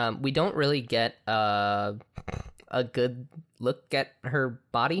 50s, we don't really get a good look at her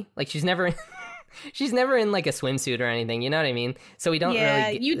body. Like, she's never in like a swimsuit or anything, you know what I mean? So we don't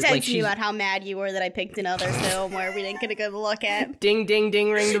really you texted me about how mad you were that I picked another film where we didn't get a good look at. Ding, ding,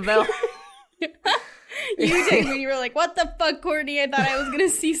 ding, ring the bell. You texted me, you were like, what the fuck, Courtney? I thought I was gonna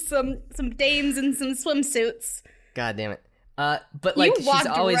see some dames in some swimsuits. God damn it. But like, you walked she's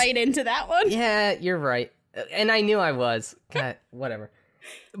always right into that one. Yeah, you're right. And I knew I was. God, whatever.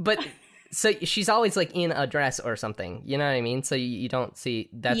 But so she's always like in a dress or something. You know what I mean? So you don't see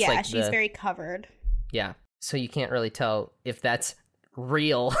that's like she's very covered. Yeah. So you can't really tell if that's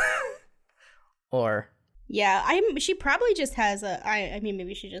real or she probably just has I mean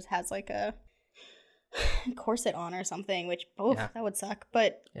maybe she just has like a corset on or something, which that would suck.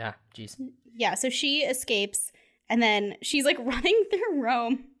 But yeah, jeez. Yeah, so she escapes. And then she's, like, running through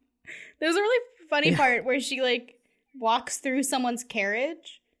Rome. There's a really funny part where she, like, walks through someone's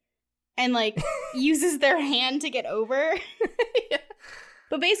carriage and, like, uses their hand to get over. Yeah.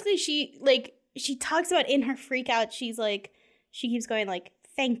 But basically she talks about in her freak out, she's, like, she keeps going, like,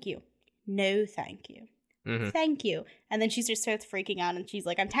 thank you. No, thank you. Mm-hmm. Thank you. And then she just starts freaking out and she's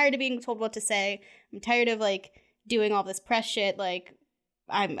like, I'm tired of being told what to say. I'm tired of, like, doing all this press shit, like...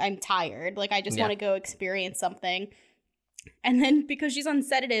 I'm tired. Like, I just want to go experience something. And then, because she's on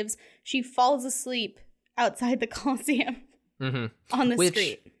sedatives, she falls asleep outside the Colosseum on the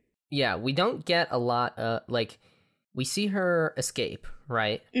street. Yeah, we don't get a lot, like, we see her escape,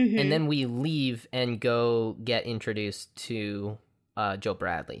 right? Mm-hmm. And then we leave and go get introduced to Joe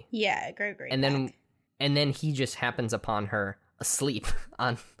Bradley. Yeah, great. And then he just happens upon her asleep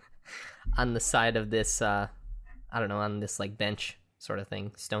on the side of this, I don't know, on this, like, bench. Sort of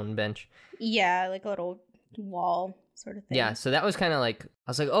thing, stone bench. Yeah, like a little wall sort of thing. Yeah, so that was kind of like,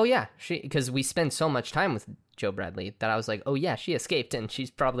 I was like, oh yeah, because we spend so much time with Joe Bradley that I was like, oh yeah, she escaped and she's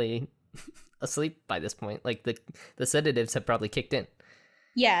probably asleep by this point. Like the sedatives have probably kicked in.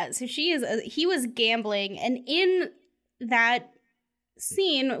 Yeah, so he was gambling, and in that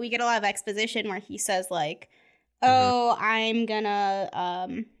scene, we get a lot of exposition where he says like, oh, I'm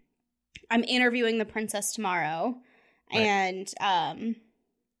interviewing the princess tomorrow. Right. And,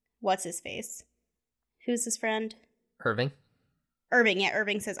 what's his face? Who's his friend? Irving, yeah.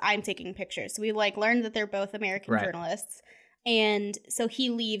 Irving says, I'm taking pictures. So we, like, learned that they're both American journalists. And so he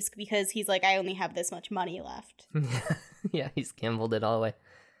leaves because he's like, I only have this much money left. Yeah, he's gambled it all away.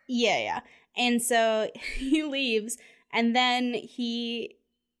 Yeah. And so he leaves, and then he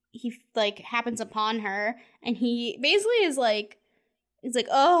like, happens upon her, and he basically is like, he's like,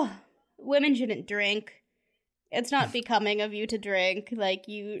 oh, women shouldn't drink. It's not becoming of you to drink. Like,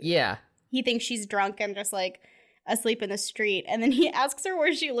 you... Yeah. He thinks she's drunk and just, like, asleep in the street. And then he asks her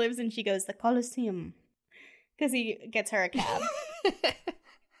where she lives, and she goes, the Colosseum. Because he gets her a cab.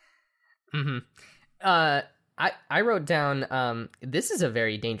 Mm-hmm. I wrote down, this is a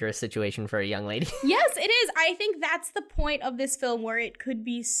very dangerous situation for a young lady. Yes, it is. I think that's the point of this film, where it could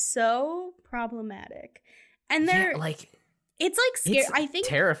be so problematic. And they're... Yeah, like... It's, like, scary. It's I think...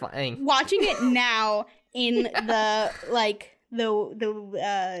 terrifying. Watching it now... in the like the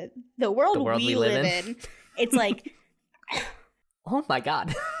world we live in, it's like, oh my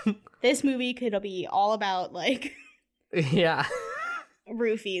god, this movie could be all about like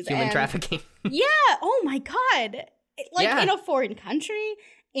roofies, human trafficking. Yeah, oh my god, in a foreign country,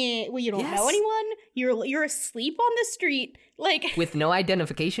 where you don't know anyone, you're asleep on the street, like with no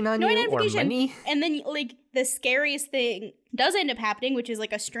identification on you or money, and then like the scariest thing does end up happening, which is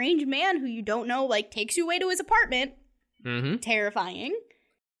like a strange man who you don't know like takes you away to his apartment. Mm-hmm. Terrifying.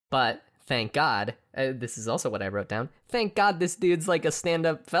 But thank God, this is also what I wrote down. Thank God this dude's like a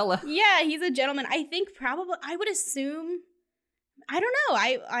stand-up fella. Yeah, he's a gentleman. I think probably I would assume. I don't know.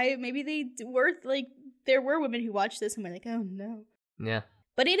 I maybe they were like there were women who watched this and were like, oh no. Yeah.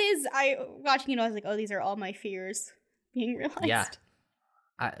 But it is, watching it, I was like, oh, these are all my fears being realized.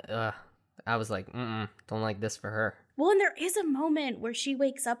 Yeah. I was like, don't like this for her. Well, and there is a moment where she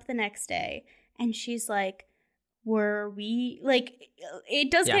wakes up the next day and she's like, were we, like, it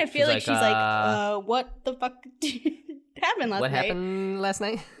does kind of feel like she's like, what the fuck happened last night? What happened last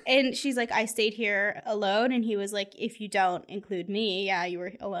night? And she's like, I stayed here alone. And he was like, if you don't include me, yeah, you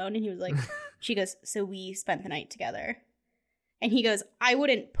were alone. And he was like, she goes, so we spent the night together. And he goes, I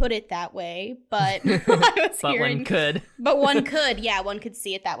wouldn't put it that way, but I was but hearing, one could. But one could, yeah, one could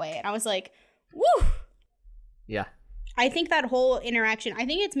see it that way. And I was like, woo! Yeah. I think that whole interaction, I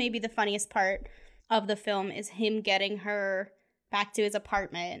think it's maybe the funniest part of the film is him getting her back to his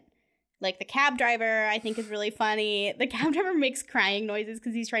apartment. Like, the cab driver, I think, is really funny. The cab driver makes crying noises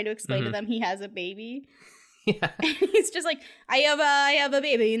because he's trying to explain to them he has a baby. Yeah. And he's just like, I have a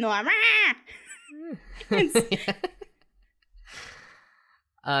baby, you know, I'm...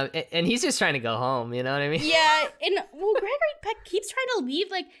 And he's just trying to go home, you know what I mean? Yeah, and well, Gregory Peck keeps trying to leave,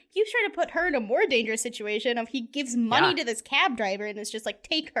 like, keeps trying to put her in a more dangerous situation of he gives money to this cab driver and it's just like,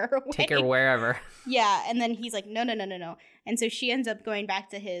 take her away. Take her wherever. Yeah, and then he's like, no. And so she ends up going back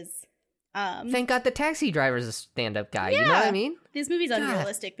to his... Thank God the taxi driver's a stand-up guy, you know what I mean? This movie's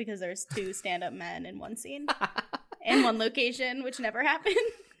unrealistic because there's 2 stand-up men in one scene. In one location, which never happened.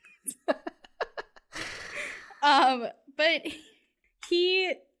 But...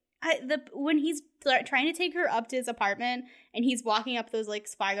 when he's trying to take her up to his apartment and he's walking up those like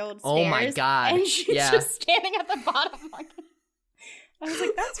spiraled stairs. Oh my God. And she's just standing at the bottom. I was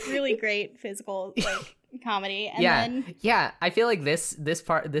like, that's really great physical like comedy. And then I feel like this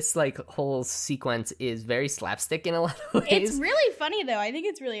like whole sequence is very slapstick in a lot of ways. It's really funny though. I think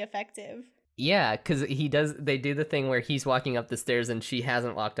it's really effective. Yeah, because they do the thing where he's walking up the stairs and she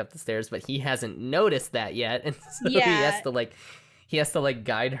hasn't walked up the stairs, but he hasn't noticed that yet, and so he has to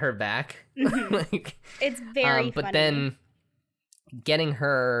guide her back. Like, it's very funny. But then getting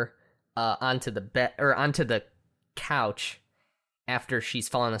her onto the bed or onto the couch after she's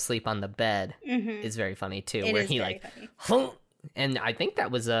fallen asleep on the bed is very funny too. It where is he very funny. And I think that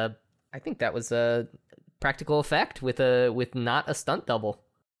was a practical effect with not a stunt double.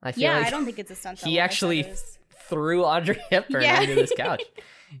 I feel like I don't think it's a stunt double. He actually threw Audrey Hepburn onto this couch,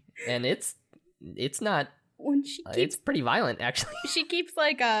 and it's not. When she it's pretty violent, actually. She keeps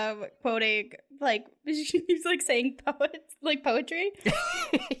quoting she keeps saying poetry,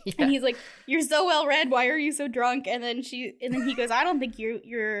 and he's like, "You're so well read. Why are you so drunk?" And then he goes, "I don't think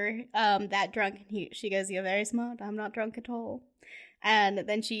you're that drunk." And she goes, "You're very smart. I'm not drunk at all." And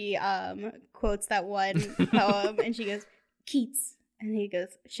then she quotes that one poem, and she goes, "Keats." And he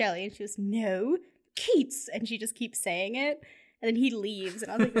goes, "Shelley." And she goes, "No, Keats." And she just keeps saying it. And then he leaves.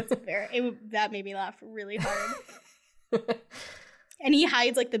 And I was like, that made me laugh really hard. And he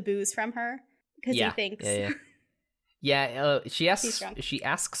hides the booze from her because he thinks. She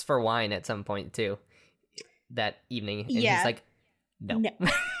asks for wine at some point too that evening. And he's like, no.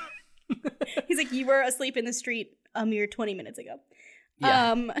 He's like, "You were asleep in the street a mere 20 minutes ago.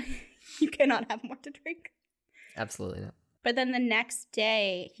 You cannot have more to drink." Absolutely not. But then the next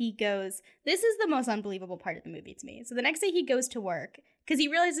day he goes, this is the most unbelievable part of the movie to me. So the next day he goes to work because he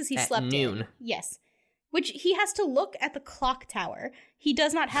realizes he slept at noon. Yes. Which he has to look at the clock tower. He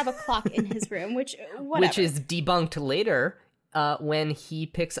does not have a clock in his room, which is debunked later when he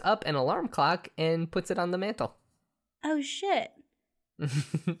picks up an alarm clock and puts it on the mantle. Oh, shit.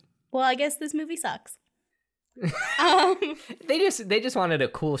 Well, I guess this movie sucks. They just wanted a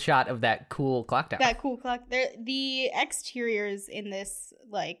cool shot of that cool clock tower. That cool clock. The exteriors in this,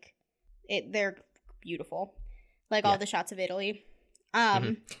 they're beautiful. All the shots of Italy.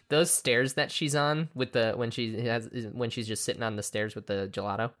 Those stairs that she's on with when she's just sitting on the stairs with the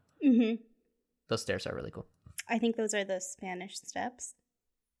gelato. Those stairs are really cool. I think those are the Spanish Steps.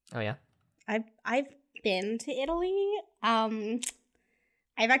 Oh yeah. I've been to Italy.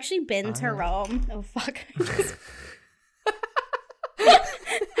 I've actually been to Rome. Oh, fuck.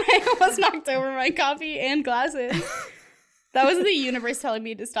 I almost knocked over my coffee and glasses. That was the universe telling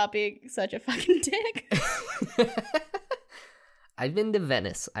me to stop being such a fucking dick. I've been to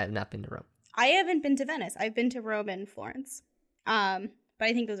Venice. I have not been to Rome. I haven't been to Venice. I've been to Rome and Florence. But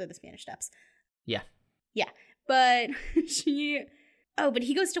I think those are the Spanish Steps. Yeah. Yeah. But but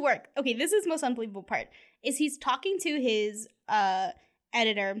he goes to work. Okay, this is the most unbelievable part. Is he's talking to his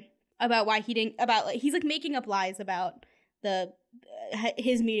editor about why he didn't he's making up lies about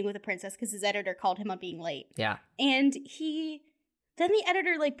his meeting with the princess because his editor called him on being late. Yeah. And then the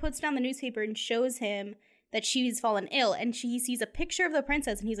editor puts down the newspaper and shows him that she's fallen ill, and he sees a picture of the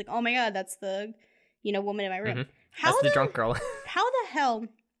princess and he's like, "Oh my God, that's the woman in my room." That's the drunk girl. How the hell,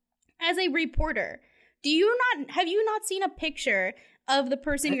 as a reporter, have you not seen a picture of the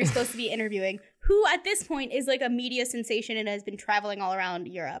person you're supposed to be interviewing, who at this point is a media sensation and has been traveling all around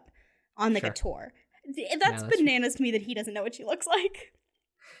Europe on a tour? That's bananas to me that he doesn't know what she looks like.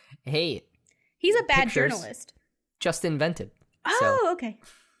 Hey, he's a bad journalist. Just invented. Oh, okay.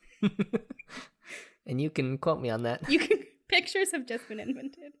 And you can quote me on that. Pictures have just been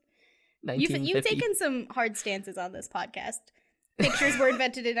invented. You've taken some hard stances on this podcast. Pictures were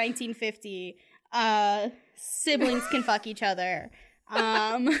invented in 1950. Siblings can fuck each other.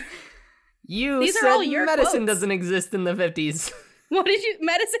 You said medicine doesn't exist in the 50s. What did you?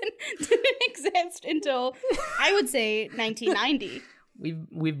 Medicine didn't exist until I would say 1990.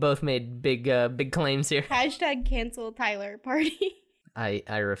 We've both made big claims here. Hashtag cancel Tyler party. I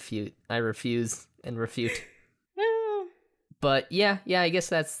refute. I refuse and refute. Oh. But yeah, I guess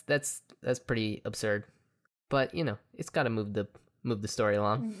that's pretty absurd. But you know, it's got to move the story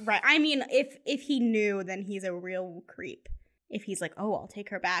along. Right. I mean, if he knew, then he's a real creep. If he's like, oh, I'll take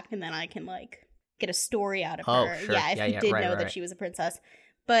her back, and then I can like get a story out of her. Sure. Yeah, if he did know that she was a princess.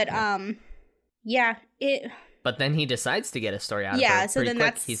 But But then he decides to get a story out of her. Yeah, so then quick.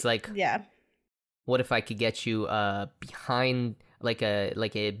 that's He's like, yeah. What if I could get you behind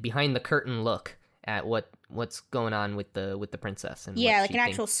a behind the curtain look at what's going on with the princess and Yeah, what like she an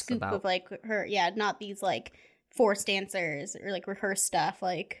actual thinks scoop about. of like her. Yeah, not these like forced answers or like rehearsed stuff.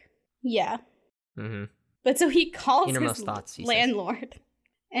 Like yeah. Mm-hmm. But so he calls Innermost his thoughts, he landlord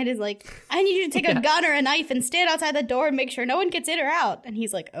and is like, I need you to take a gun or a knife and stand outside the door and make sure no one gets in or out. And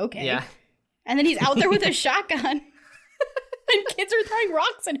he's like, okay. Yeah. And then he's out there with a shotgun. And kids are throwing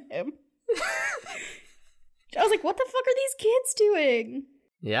rocks at him. I was like, what the fuck are these kids doing?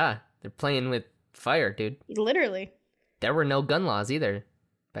 Yeah, they're playing with fire, dude. Literally. There were no gun laws either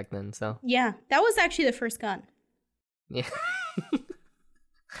back then, so. Yeah, that was actually the first gun. Yeah.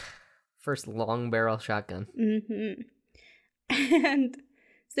 First long barrel shotgun. Mm-hmm. And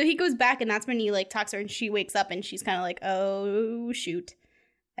so he goes back, and that's when he like talks to her, and she wakes up, and she's kind of like, "Oh shoot,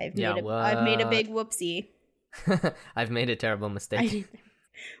 I've made a big whoopsie. I've made a terrible mistake."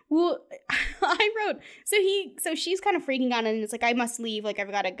 Well, I wrote so she's kind of freaking out, and it's like, I must leave, like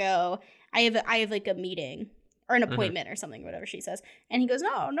I've got to go. I have like a meeting or an appointment or something, whatever she says. And he goes,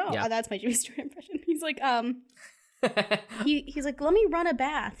 no, Yeah. that's my Jimmy Stewart impression. He's like, he's like, let me run a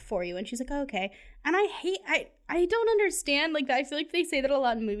bath for you. And she's like, oh, okay. And I don't understand. Like, I feel like they say that a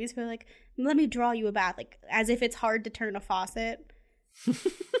lot in movies where like, let me draw you a bath. Like, as if it's hard to turn a faucet.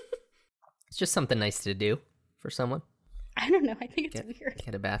 It's just something nice to do for someone. I don't know. I think it's weird.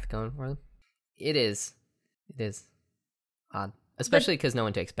 Get a bath going for them. It is odd. Especially because no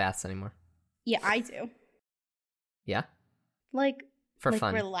one takes baths anymore. Yeah, I do. Yeah? Like, For like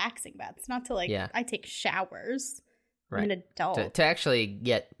fun. relaxing baths. Not to like, Yeah. I take showers. Right. I'm an adult. To actually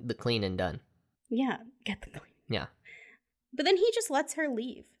get the cleaning done. Yeah, get the clean. Yeah. But then he just lets her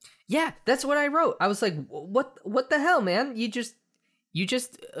leave. Yeah, that's what I wrote. I was like, what the hell, man? You just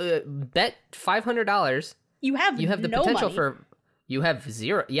bet $500. You have the no potential money. for you have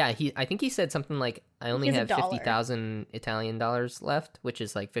zero. Yeah, I think he said something like, I only He has have $1. 50,000 Italian dollars left, which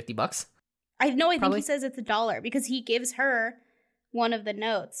is like $50. I think Probably. he says it's $1 because he gives her one of the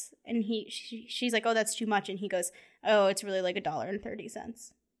notes, and she's like, oh, that's too much, and he goes, oh, it's really like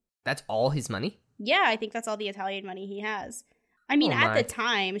 $1.30. That's all his money? Yeah, I think that's all the Italian money he has. I mean, Oh at my. the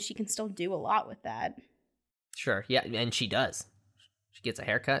time, she can still do a lot with that. Sure. Yeah, and she does. She gets a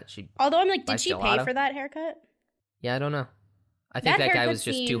haircut. Although I'm like, did buys she pay gelato. for that haircut? Yeah, I don't know. I think That that guy haircut was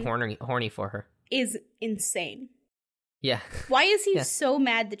just too scene- horny for her. Is insane. Yeah. Why is he Yeah. so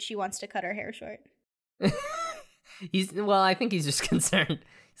mad that she wants to cut her hair short? I think he's just concerned.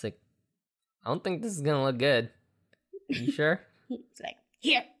 He's like, I don't think this is gonna look good. You sure? He's like,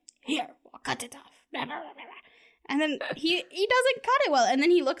 here, I'll cut it off. Blah, blah, blah, blah. And then he doesn't cut it well. And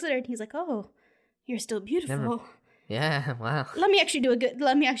then he looks at her and he's like, oh, you're still beautiful. Never- Yeah, wow. Let me actually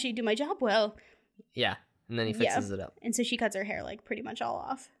do my job well. Yeah, and then he fixes it up. And so she cuts her hair like pretty much all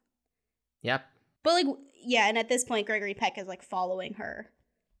off. Yep. But like, yeah, and at this point, Gregory Peck is like following her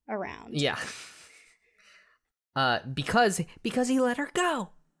around. Yeah. Because he let her go.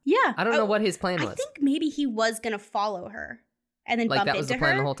 Yeah. I don't know what his plan was. I think maybe he was gonna follow her and then Like bump that was into the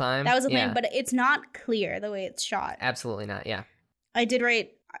plan her. the whole time. That was the plan, Yeah. but it's not clear the way it's shot. Absolutely not. Yeah. I did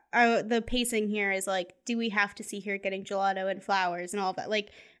write the pacing here is like, do we have to see her getting gelato and flowers and all of that? Like,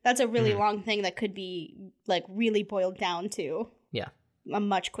 that's a really Mhm. long thing that could be like really boiled down to Yeah. a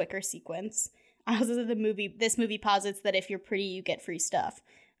much quicker sequence. Also, this movie posits that if you're pretty, you get free stuff.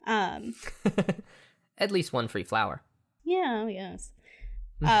 At least one free flower. Yeah, yes.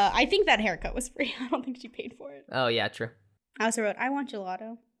 I think that haircut was free. I don't think she paid for it. Oh yeah, true. I also wrote, I want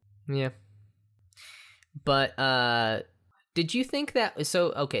gelato. Yeah. But did you think that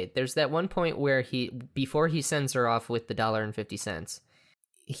okay, there's that one point where before he sends her off with the $1.50,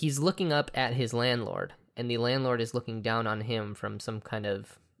 he's looking up at his landlord, and the landlord is looking down on him from some kind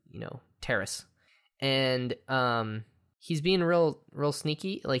of, terrace. And he's being real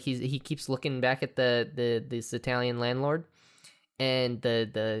sneaky. Like he keeps looking back at this Italian landlord, and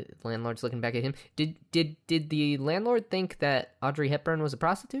the landlord's looking back at him. Did the landlord think that Audrey Hepburn was a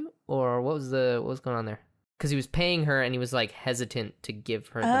prostitute, or what was going on there? Because he was paying her, and he was like hesitant to give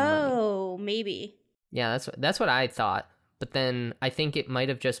her the money. Oh, maybe. Yeah, that's what I thought. but then I think it might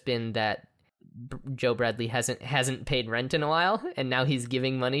have just been that Joe Bradley hasn't paid rent in a while, and now he's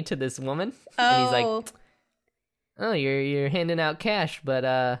giving money to this woman. Oh. And he's like, "Oh, you're handing out cash, but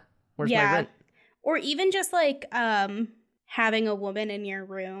where's my rent?" Or even just like having a woman in your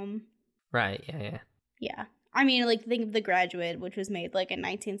room. Right, yeah. Yeah. I mean, like, think of The Graduate, which was made, like, in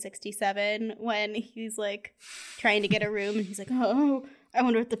 1967, when he's, like, trying to get a room, and he's like, oh, I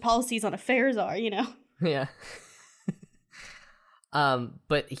wonder what the policies on affairs are, you know? Yeah.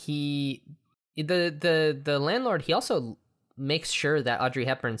 But the landlord, he also makes sure that Audrey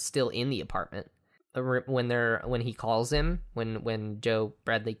Hepburn's still in the apartment when he calls him, when Joe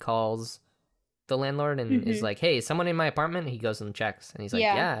Bradley calls the landlord and is like, hey, is someone in my apartment? He goes and checks, and he's like,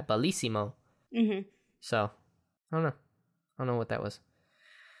 yeah, bellissimo. Mm-hmm. So, I don't know what that was.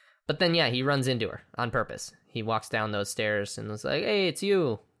 But then, yeah, he runs into her on purpose. He walks down those stairs and was like, hey, it's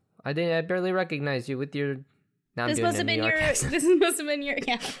you. I barely recognize you with your... Now This must have been your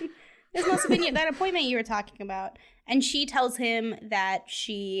that appointment you were talking about. And she tells him that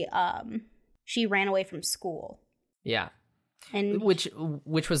she ran away from school. Yeah. And which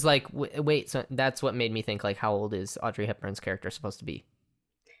was like, wait, so that's what made me think, like, how old is Audrey Hepburn's character supposed to be?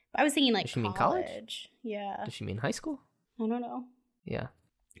 I was thinking, like, Does she mean college? Yeah. Does she mean high school? I don't know. Yeah.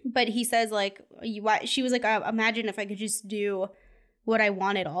 But he says, like, she was like, imagine if I could just do what I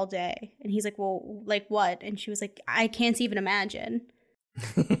wanted all day. And he's like, well, like what? And she was like, I can't even imagine.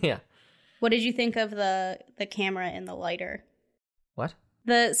 Yeah. What did you think of the camera and the lighter? What?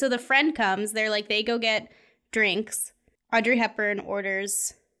 So the friend comes. They're like, they go get drinks. Audrey Hepburn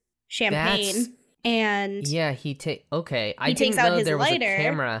orders champagne. And yeah, okay. I takes didn't out know his there was lighter. a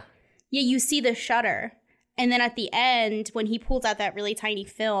camera. Yeah, you see the shutter. And then at the end, when he pulls out that really tiny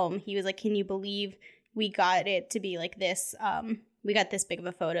film, he was like, can you believe we got it to be like this? We got this big of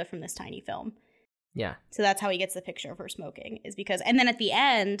a photo from this tiny film. Yeah. So that's how he gets the picture of her smoking, is because, and then at the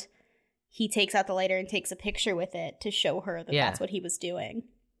end, he takes out the lighter and takes a picture with it to show her that that's what he was doing.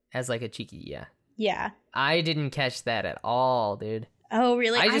 As like a cheeky, yeah. Yeah. I didn't catch that at all, dude. Oh,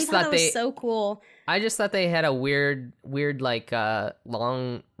 really? I just thought that was so cool. I just thought they had a weird, like,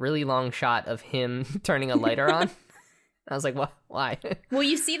 really long shot of him turning a lighter on. I was like, what? Why? Well,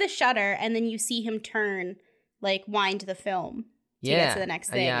 you see the shutter, and then you see him turn, like, wind the film to get to the next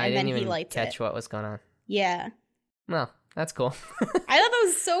thing, and then he lights it. Catch what was going on. Yeah. Well, that's cool. I thought that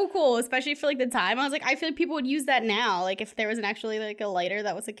was so cool, especially for, like, the time. I was like, I feel like people would use that now. Like, if there was actually, like, a lighter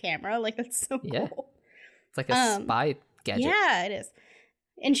that was a camera. Like, that's so cool. It's like a spy gadget. Yeah, it is.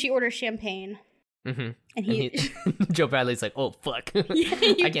 And she orders champagne. Mm-hmm. And he Joe Bradley's like, oh, fuck.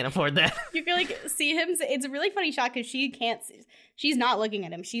 I can't afford that. You can, like, see him. It's a really funny shot because she's not looking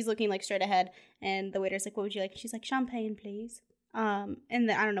at him. She's looking, like, straight ahead. And the waiter's like, what would you like? She's like, champagne, please. And then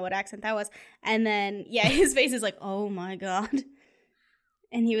I don't know what accent that was. And then, yeah, his face is like, oh, my God.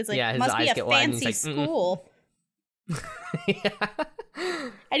 And he was like, must be a fancy like, school. Yeah.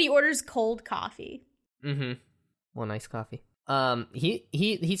 And he orders cold coffee. Mm-hmm. Well, nice coffee.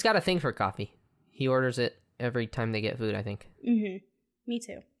 He's got a thing for coffee. He orders it every time they get food, I think. Mm-hmm. Me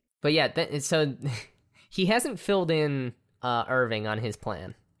too. But yeah, so he hasn't filled in Irving on his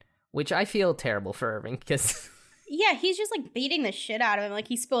plan, which I feel terrible for Irving because... Yeah, he's just, like, beating the shit out of him. Like,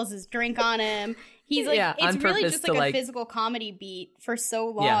 he spills his drink on him. He's, like, it's really just, like, a physical comedy beat for so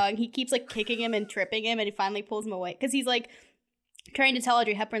long. Yeah. He keeps, like, kicking him and tripping him, and he finally pulls him away. Because he's, like, trying to tell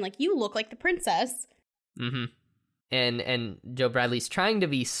Audrey Hepburn, like, you look like the princess. Mm-hmm. And Joe Bradley's trying to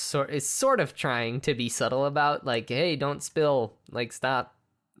be sort of trying to be subtle about, like, hey, don't spill, like, stop.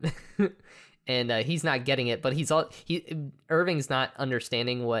 And he's not getting it, but Irving's not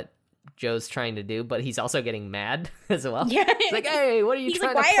understanding what Joe's trying to do, but he's also getting mad as well. Yeah, he's like, hey, what are you trying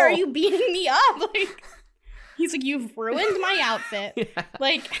to pull? He's like, why are you beating me up? Like, he's like, you've ruined my outfit. Yeah.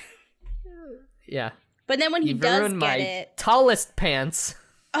 Like, yeah. But then when he does get it, tallest pants.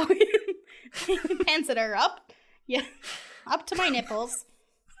 Oh, pants that are up. Yeah, up to my nipples.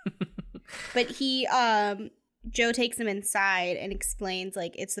 But Joe takes him inside and explains,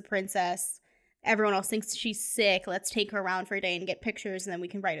 like, it's the princess. Everyone else thinks she's sick. Let's take her around for a day and get pictures, and then we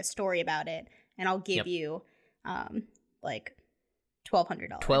can write a story about it. And I'll give you, like,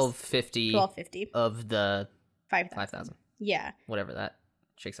 $1,200. $1,250 of the $5,000. Yeah, whatever that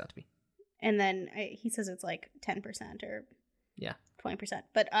shakes out to be. And then he says it's like 10% or 20%.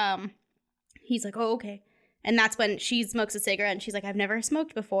 But he's like, oh, okay. And that's when she smokes a cigarette, and she's like, I've never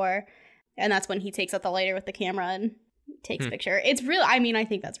smoked before. And that's when he takes out the lighter with the camera and takes a picture. It's real. I mean, I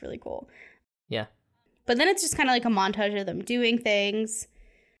think that's really cool. Yeah. But then it's just kind of like a montage of them doing things.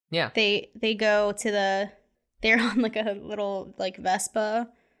 Yeah. They go to they're on like a little like Vespa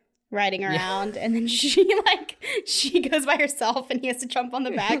riding around, and then she goes by herself, and he has to jump on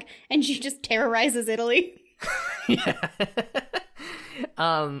the back, and she just terrorizes Italy. Yeah.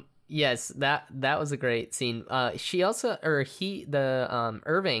 Yes, that was a great scene. Irving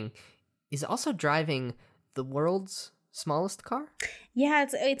is also driving the world's smallest car. Yeah,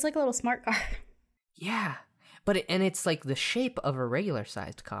 it's like a little smart car. Yeah, but it's like the shape of a regular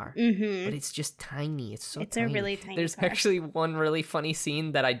sized car, but it's just tiny. It's so tiny. A really tiny There's car. actually one really funny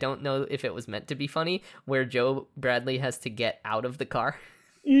scene that I don't know if it was meant to be funny, where Joe Bradley has to get out of the car.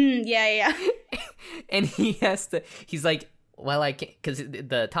 Yeah. And he's like, well, I can't, because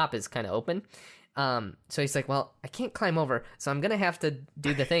the top is kind of open. So he's like, well, I can't climb over, so I'm gonna have to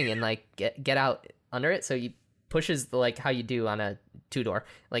do the thing and like get out under it. So he pushes like how you do on a 2-door,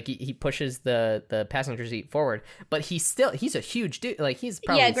 like he pushes the passenger seat forward, but he's a huge dude. Like he's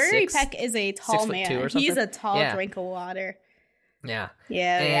probably Gregory Peck is a tall man. He's a tall drink of water. Yeah.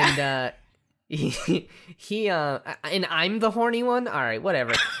 And he and I'm the horny one. All right,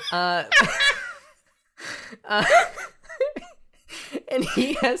 whatever. And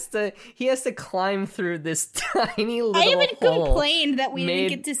he has to climb through this tiny little hole. I even complained that we didn't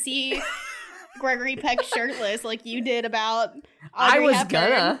get to see Gregory Peck shirtless like you did about Audrey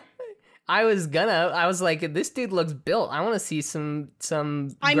Hepburn. I was like, this dude looks built. I want to see some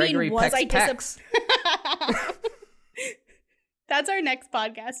Gregory Peck's pecs. That's our next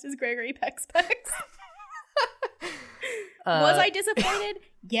podcast, is Gregory Peck's pecs. Was I disappointed?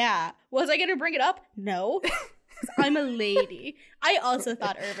 Yeah. Was I going to bring it up? No. I'm a lady. I also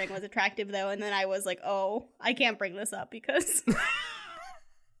thought Irving was attractive, though, and then I was like, oh, I can't bring this up because...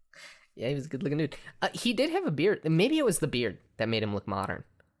 Yeah, he was a good-looking dude. He did have a beard. Maybe it was the beard that made him look modern.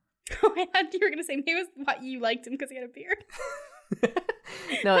 Oh, I thought you were going to say maybe it was you liked him because he had a beard.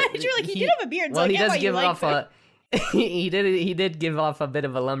 No, you're like, he did have a beard, so well, I get why you liked him. He did give off a bit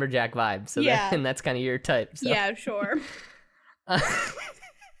of a lumberjack vibe, so yeah. And that's kind of your type. So. Yeah, sure.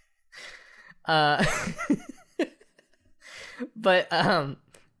 But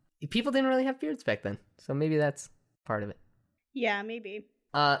people didn't really have beards back then, so maybe that's part of it. Yeah, maybe.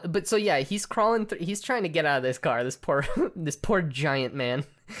 But so yeah, he's crawling through. He's trying to get out of this car. This poor giant man,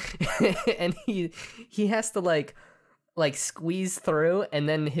 and he has to like squeeze through, and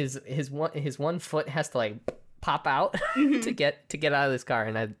then his one foot has to like pop out to get out of this car.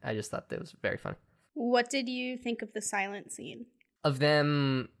 And I just thought that was very funny. What did you think of the silent scene of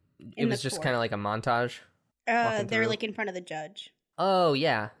them? It was just kind of like a montage. They're like in front of the judge. Oh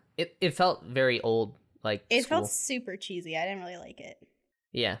yeah, it felt very old. Like it felt super cheesy. I didn't really like it.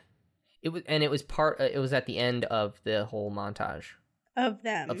 Yeah, it was, and it was it was at the end of the whole montage of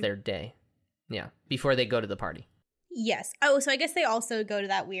them of their day. Yeah, before they go to the party. Yes. Oh, so I guess they also go to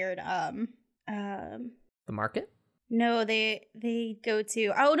that weird the market. No, they go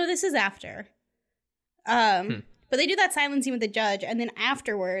to. Oh no, this is after. But they do that silent scene with the judge, and then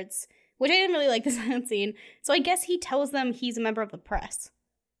afterwards, which I didn't really like the silent scene. So I guess he tells them he's a member of the press,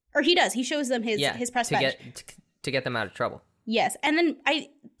 or he does. He shows them his press badge to get them out of trouble. Yes, and then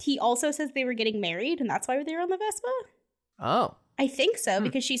he also says they were getting married, and that's why they were on the Vespa. Oh, I think so,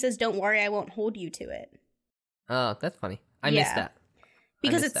 because she says, "Don't worry, I won't hold you to it." Oh, that's funny. I missed that.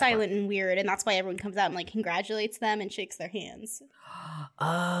 Because it's silent and weird, and that's why everyone comes out and like congratulates them and shakes their hands.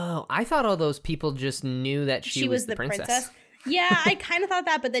 Oh, I thought all those people just knew that she was the princess. Yeah, I kind of thought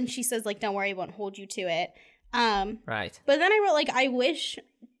that, but then she says like, "Don't worry, I won't hold you to it." Right. But then I wrote like, I wish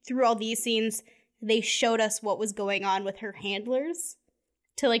through all these scenes they showed us what was going on with her handlers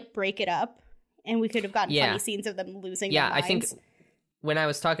to like break it up, and we could have gotten funny scenes of them losing their minds. I think when I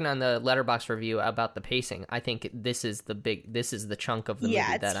was talking on the Letterboxd review about the pacing, I think this is the chunk of the movie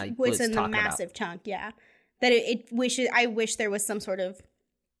that I was talking about. Yeah, it's a massive chunk, yeah. That I wish there was some sort of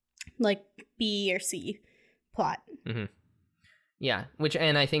like B or C plot. Mm-hmm. Yeah,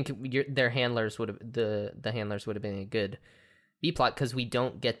 and I think their handlers would have the handlers would have been a good B plot, because we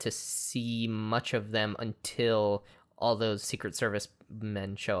don't get to see much of them until all those Secret Service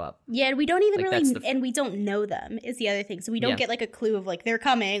men show up. Yeah, and we don't even really, and we don't know them is the other thing. So we don't get like a clue of like they're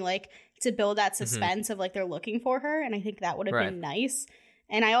coming, like to build that suspense of like they're looking for her, and I think that would have been nice.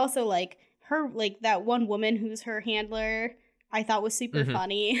 And I also like her, like that one woman who's her handler. I thought was super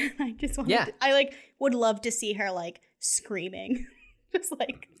funny. I just wanted I like would love to see her like screaming. Just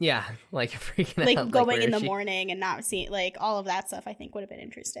like like freaking like out, going in the morning and not seeing like all of that stuff. I think would have been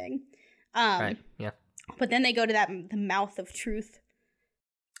interesting. Right. Yeah. But then they go to the mouth of truth.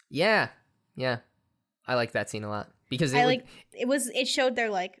 Yeah. I like that scene a lot because it showed their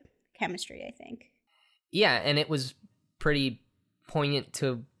like chemistry, I think. Yeah, and it was pretty poignant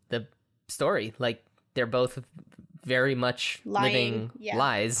to the story. Like they're both very much living yeah.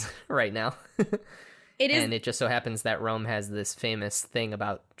 lies right now. It is, and it just so happens that Rome has this famous thing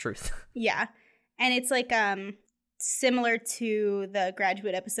about truth. yeah. And it's like similar to the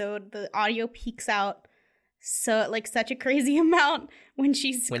Graduate episode, the audio peaks out so like such a crazy amount when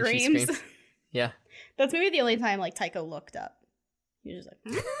she screams. Yeah. That's maybe the only time like Tycho looked up. He was just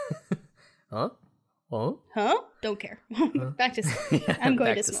like, huh? Oh? Huh? Don't care. Back to sleep. I'm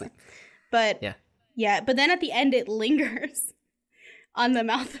going to snore. But yeah, but then at the end it lingers on the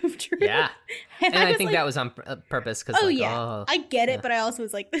mouth of truth. Yeah. And I think that was on purpose. Cause I get it, but I also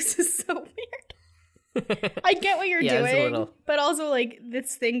was like, this is so weird. I get what you're doing, but also like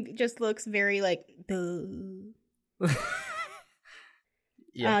this thing just looks very like,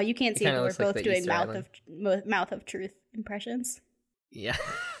 yeah. You can't see it, but we're both like doing mouth of truth impressions. Yeah.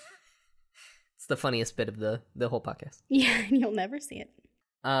 It's the funniest bit of the whole podcast. Yeah, and you'll never see it.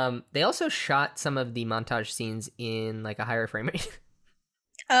 They also shot some of the montage scenes in like a higher frame rate.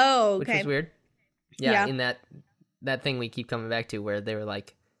 Oh, okay. Which was weird. Yeah, in that thing we keep coming back to where they were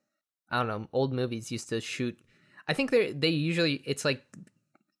like, I don't know, old movies used to shoot. I think they usually, it's like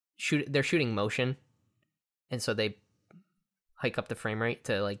they're shooting motion, and so they hike up the frame rate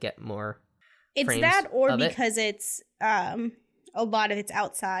to like get more. It's that, or because it's a lot of it's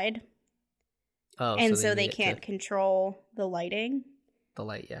outside. Oh, and so they can't control the lighting. The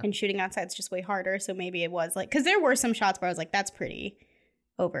light, yeah. And shooting outside is just way harder. So maybe it was like, because there were some shots where I was like, that's pretty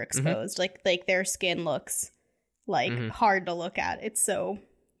overexposed. Like their skin looks like hard to look at. It's so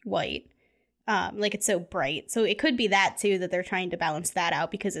white. Like it's so bright. So it could be that too, that they're trying to balance that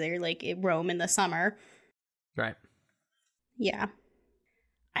out because they're like in Rome in the summer. Right. Yeah.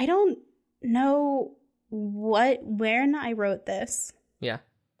 I don't know when I wrote this. Yeah.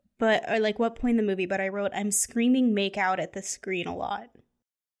 But, or like what point in the movie, but I wrote, I'm screaming make out at the screen a lot.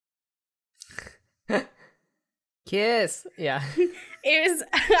 Kiss. Yeah. I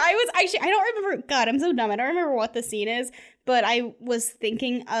don't remember, God, I'm so dumb. I don't remember what the scene is, but I was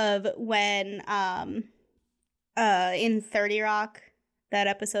thinking of when, in 30 Rock, that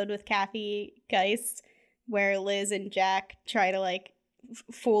episode with Kathy Geist, where Liz and Jack try to like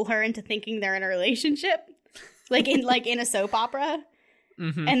fool her into thinking they're in a relationship, like in a soap opera.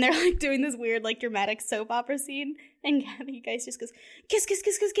 Mm-hmm. And they're like doing this weird like dramatic soap opera scene, and Kathy Geist just goes kiss kiss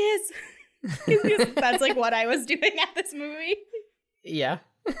kiss kiss kiss. That's like what I was doing at this movie. Yeah.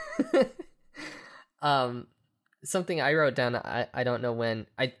 Something I wrote down, I don't know when,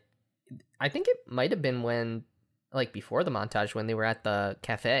 I think it might have been when, like before the montage, when they were at the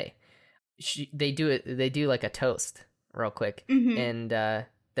cafe. They do like a toast real quick, and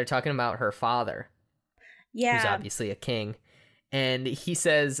they're talking about her father, who's obviously a king. And he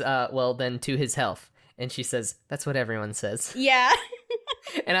says, well, then to his health. And she says, that's what everyone says. Yeah.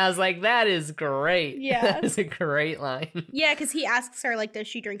 And I was like, that is great. Yeah. That is a great line. Yeah, because he asks her, like, does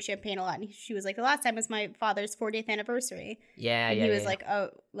she drink champagne a lot? And she was like, the last time was my father's 40th anniversary. Yeah, and he was like,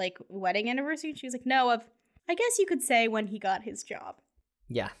 oh, like, wedding anniversary? And she was like, no, I guess you could say when he got his job.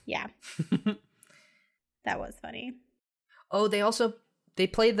 Yeah. Yeah. That was funny. Oh, they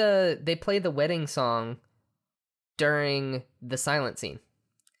play the wedding song during the silent scene,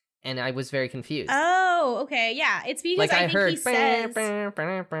 and I was very confused. Oh, okay, yeah, it's because like I think heard. He says,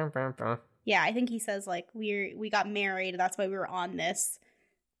 yeah, I think he says like we got married, that's why we were on this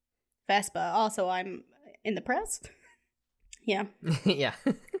Vespa. Also, I'm in the press. Yeah, yeah.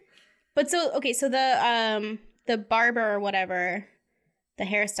 But so the barber or whatever, the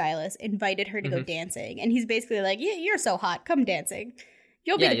hairstylist invited her to go dancing, and he's basically like, yeah, you're so hot, come dancing.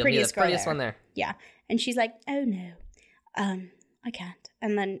 You'll be the prettiest girl there. One there. Yeah. And she's like, oh no, I can't.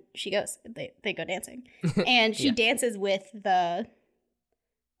 And then she goes, they go dancing. And she dances with the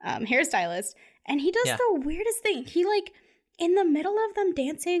hairstylist. And he does the weirdest thing. He like, in the middle of them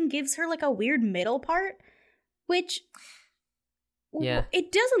dancing, gives her like a weird middle part, which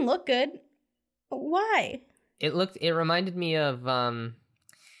it doesn't look good. Why? It reminded me of,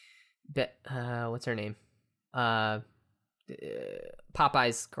 what's her name?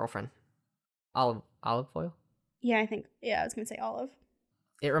 Popeye's girlfriend, Olive Oyl. Yeah, I was gonna say Olive.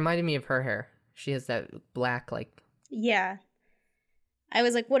 It reminded me of her hair. She has that black like. Yeah, I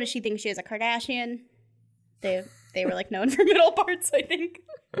was like, what does she think she is, a Kardashian? They were like known for middle parts, I think.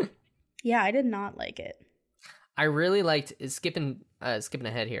 Yeah, I did not like it. I really liked skipping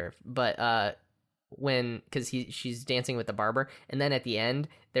ahead here, but because she's dancing with the barber, and then at the end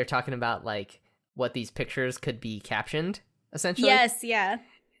they're talking about like what these pictures could be captioned. Essentially. Yes, yeah.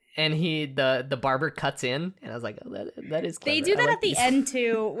 And the barber cuts in, and I was like, oh, that is clever. They do that at the end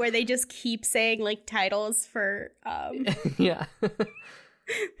too, where they just keep saying like titles for yeah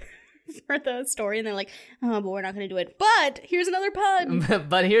for the story, and they're like, oh, but we're not going to do it. But here's another pun.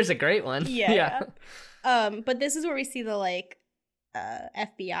 But here's a great one. Yeah. But this is where we see the like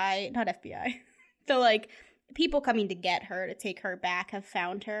FBI, not FBI, the like people coming to get her to take her back have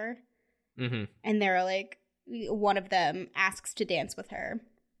found her, and they're like, one of them asks to dance with her.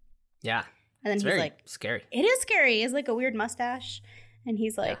 Yeah. And then it's he's very like, scary. It is scary. He has like a weird mustache, and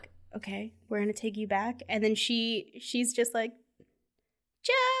he's like, okay, we're gonna take you back. And then she's just like,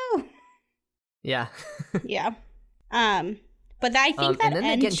 Joe. Yeah. Yeah. But I think that and then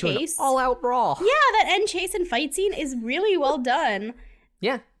end they get into chase, an all-out brawl. yeah, that end chase and fight scene is really well done.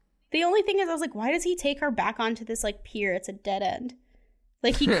 Yeah. The only thing is, I was like, why does he take her back onto this like pier? It's a dead end.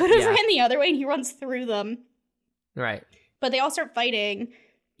 Like he could have ran the other way, and he runs through them. Right. But they all start fighting.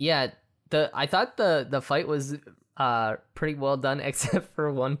 Yeah. I thought the fight was pretty well done, except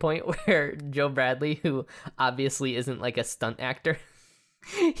for one point where Joe Bradley, who obviously isn't like a stunt actor,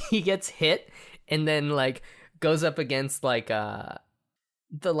 he gets hit and then like goes up against like the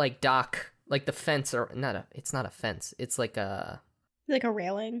like dock, like the fence, or it's not a fence, it's like a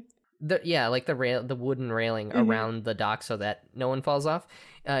railing. Like the wooden railing around the dock so that no one falls off.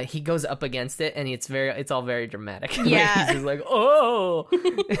 He goes up against it, and it's all very dramatic. Yeah. He's just like, oh,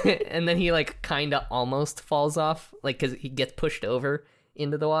 and then he like kind of almost falls off, like because he gets pushed over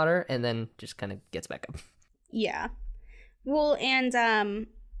into the water, and then just kind of gets back up. Yeah. Well, and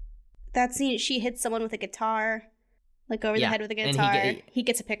that scene, she hits someone with a guitar, like over the head with a guitar. And he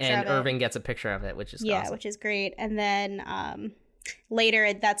gets a picture of it. And Irving gets a picture of it, which is awesome. Which is great. And then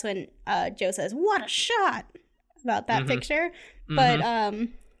later, that's when Joe says, "What a shot!" about that picture. But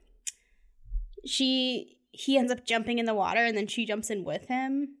he ends up jumping in the water, and then she jumps in with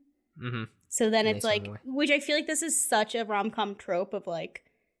him. So then it's like, which I feel like this is such a rom-com trope of like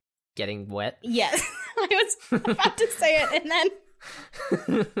getting wet. Yes, I was about to say it, and then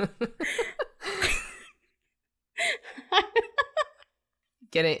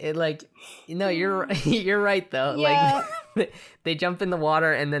getting it, like, you're right though. Yeah. Like they jump in the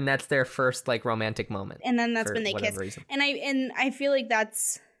water, and then that's their first like romantic moment, and then that's when they kiss. Reason. And I feel like that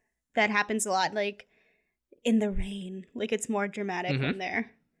happens a lot, like in the rain. Like it's more dramatic when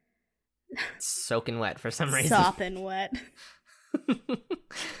they're soaking wet for some reason. Sopping wet.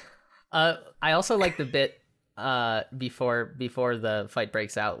 I also like the bit before the fight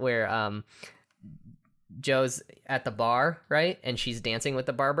breaks out where Joe's at the bar, right? And she's dancing with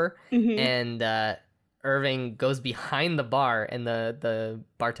the barber, and Irving goes behind the bar, and the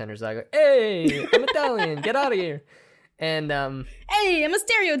bartender's like, "Hey, I'm Italian, get out of here!" And hey, I'm a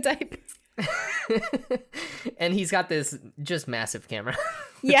stereotype. And he's got this just massive camera,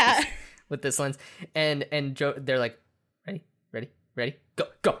 yeah, with this lens, and Joe, they're like, ready, go,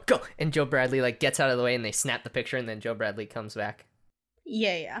 and Joe Bradley like gets out of the way, and they snap the picture, and then Joe Bradley comes back.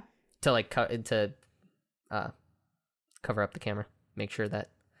 Yeah. To like cover up the camera, make sure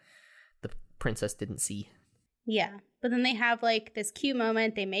that the princess didn't see. Yeah, but then they have like this cute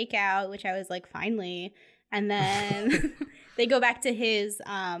moment. They make out, which I was like, finally, and then they go back to his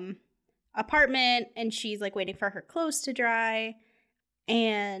apartment, and she's like waiting for her clothes to dry,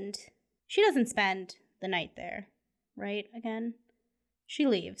 and she doesn't spend the night there, right? Again, she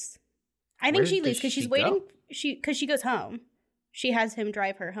leaves. I think she leaves because she's waiting. Because she goes home. She has him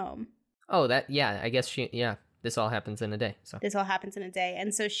drive her home. Oh, I guess this all happens in a day. So this all happens in a day,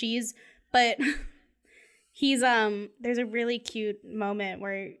 and so but he's there's a really cute moment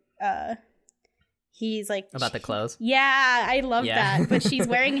where he's like, about the clothes. Yeah, I love that. But she's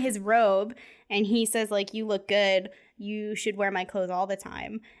wearing his robe, and he says like, "You look good. You should wear my clothes all the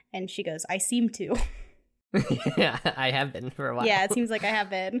time." And she goes, "I seem to." Yeah, I have been for a while. Yeah, it seems like I have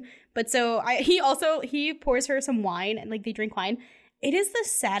been. But so he pours her some wine, and like they drink wine. It is the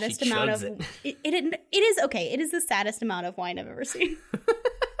saddest amount of it is okay. It is the saddest amount of wine I've ever seen.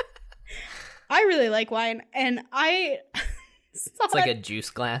 I really like wine, and it's like a juice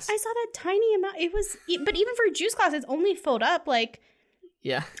glass. I saw that tiny amount. It was, but even for a juice glass, it's only filled up. Like,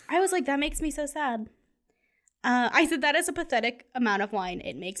 yeah, I was like, that makes me so sad. I said that is a pathetic amount of wine.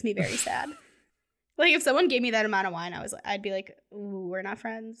 It makes me very sad. Like if someone gave me that amount of wine, I'd be like, ooh, we're not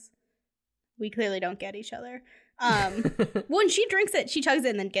friends. We clearly don't get each other. When she drinks it, she chugs it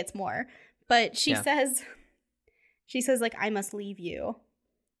and then gets more. But she says like, I must leave you.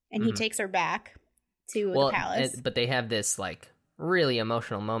 And he takes her back to the palace. But they have this like really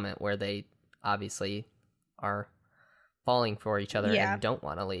emotional moment where they obviously are falling for each other and don't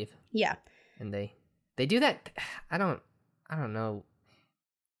want to leave. Yeah. And they do that. I don't know.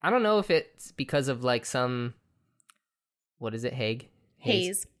 I don't know if it's because of like some, what is it?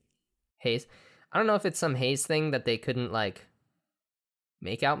 Haze. I don't know if it's some haze thing that they couldn't like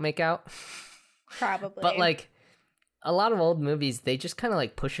make out. Probably. But like a lot of old movies, they just kind of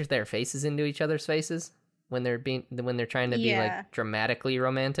like push their faces into each other's faces when they're trying to be like dramatically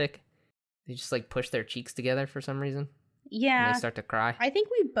romantic. They just like push their cheeks together for some reason. Yeah. And they start to cry. I think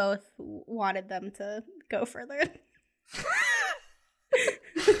we both wanted them to go further.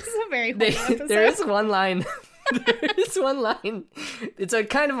 This is a very horny episode. There is one line. It's a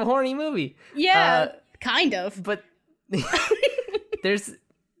kind of a horny movie. Yeah, kind of. But there's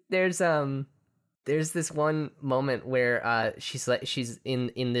this one moment where she's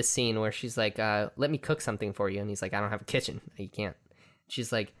in this scene where she's like, let me cook something for you, and he's like, I don't have a kitchen. You can't.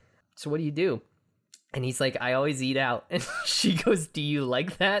 She's like, so what do you do? And he's like, I always eat out. And she goes, do you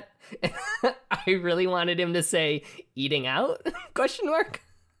like that? And I really wanted him to say, eating out? Question mark.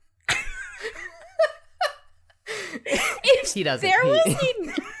 If he doesn't. There was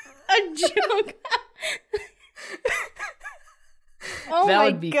a joke. Oh that my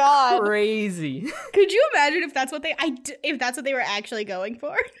would be God. Crazy. Could you imagine if that's what they were actually going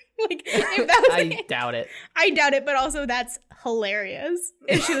for? Like, if that was I doubt it. I doubt it, but also that's hilarious.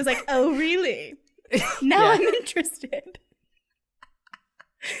 If she was like, "Oh, really? Now I'm interested."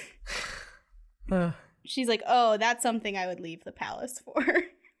 She's like, "Oh, that's something I would leave the palace for."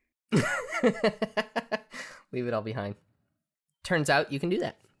 Leave it all behind. Turns out you can do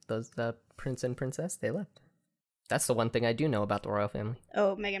that. The prince and princess, they left. That's the one thing I do know about the royal family.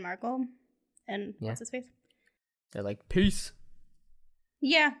 Oh, Meghan Markle and what's his face? They're like, peace.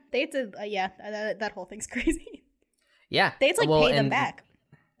 Yeah, they had to. That whole thing's crazy. Yeah, they had to pay them back,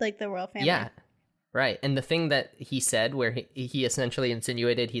 like the royal family. Yeah, right. And the thing that he said, where he essentially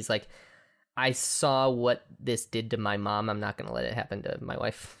insinuated, he's like, I saw what this did to my mom. I'm not going to let it happen to my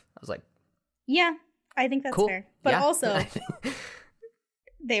wife. I was like, yeah, I think that's cool. fair. But also,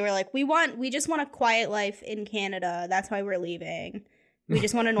 they were like, we just want a quiet life in Canada. That's why we're leaving. We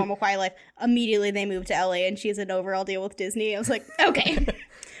just want a normal, quiet life. Immediately, they moved to LA, and she has an overall deal with Disney. I was like, okay,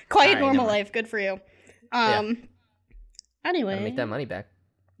 quiet, normal life. Good for you. Anyway, gotta make that money back.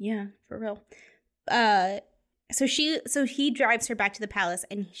 Yeah, for real. So he drives her back to the palace,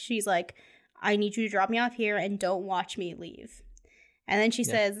 and she's like, I need you to drop me off here and don't watch me leave. And then she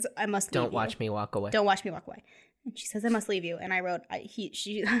says, I must leave Don't watch me walk away. Don't watch me walk away. And she says, I must leave you. And I wrote,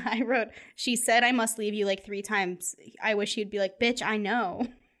 she said, I must leave you like 3 times. I wish she'd be like, bitch, I know.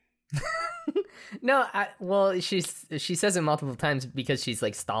 No, she says it multiple times because she's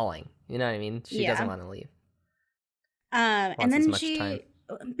like stalling. You know what I mean? She doesn't want to leave. And then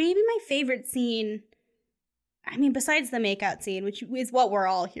maybe my favorite scene, I mean, besides the makeout scene, which is what we're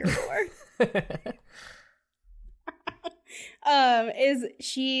all here for, is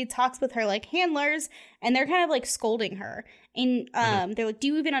she talks with her like handlers, and they're kind of like scolding her, and they're like, do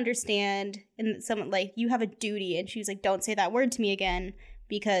you even understand? And someone like, you have a duty, and she's like, don't say that word to me again,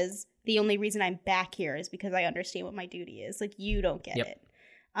 because the only reason I'm back here is because I understand what my duty is. Like, you don't get it.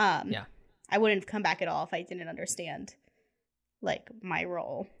 I wouldn't have come back at all if I didn't understand like my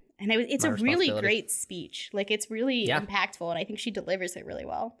role. And it's a really great speech. Like, it's really impactful, and I think she delivers it really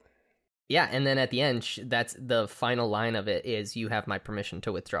well. Yeah, and then at the end, that's the final line of it is, you have my permission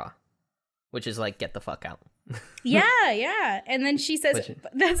to withdraw, which is like, get the fuck out. Yeah. And then she says,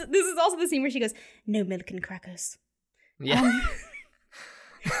 this is also the scene where she goes, no milk and crackers. Yeah.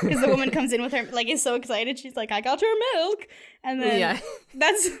 Because the woman comes in with her, like, is so excited. She's like, I got your milk. And then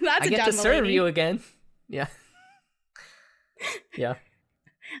that's I get to serve you again. Yeah. Yeah.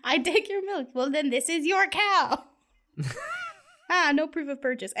 I take your milk. Well, then this is your cow. No proof of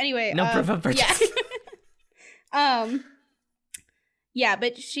purchase. Anyway. No proof of purchase. Yeah,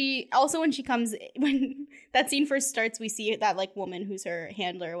 but she also, when that scene first starts, we see that like woman who's her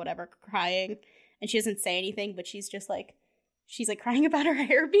handler or whatever crying, and she doesn't say anything, but she's like crying about her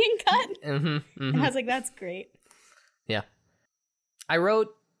hair being cut. And I was like, that's great. Yeah. I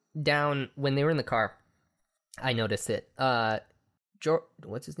wrote down when they were in the car, I noticed it.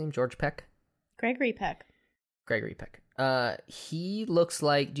 What's his name? George Peck? Gregory Peck. He looks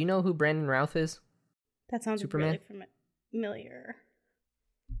like, do you know who Brandon Routh is? That sounds Superman? Really familiar.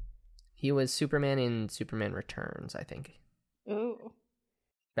 He was Superman in Superman Returns, I think. Ooh.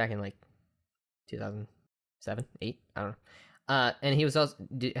 Back in like 2007, 8, I don't know. And he was also,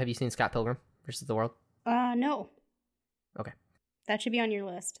 have you seen Scott Pilgrim versus the World? No. Okay. That should be on your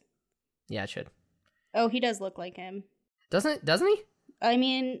list. Yeah, it should. Oh, he does look like him. Doesn't he? I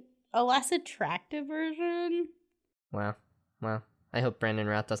mean, a less attractive version. Wow. I hope Brandon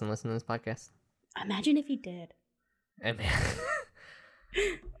Routh doesn't listen to this podcast. Imagine if he did.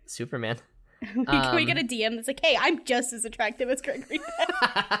 Superman. Can we get a DM that's like, hey, I'm just as attractive as Gregory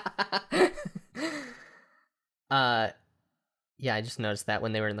Peck? Yeah, Yeah, I just noticed that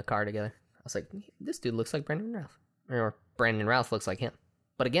when they were in the car together. I was like, this dude looks like Brandon Routh. Or Brandon Routh looks like him.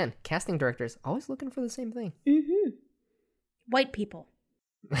 But again, casting directors always looking for the same thing. Mm-hmm. White people.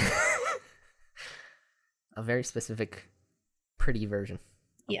 A very specific, pretty version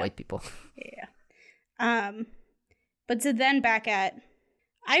of white people. Yeah. But so then back at...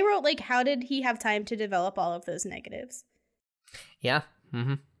 I wrote, like, how did he have time to develop all of those negatives? Yeah.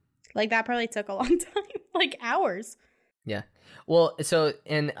 Mm-hmm. Like, that probably took a long time. Like, hours. Yeah. Well, so,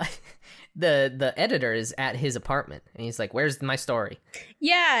 and the editor is at his apartment, and he's like, where's my story?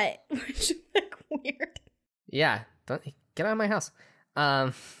 Yeah. Which is, like, weird. Yeah. Don't get out of my house.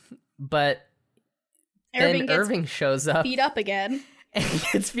 But Irving shows up. Beat up again. And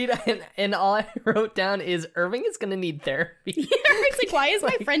gets beat up, and all I wrote down is Irving is going to need therapy. Irving's like, why is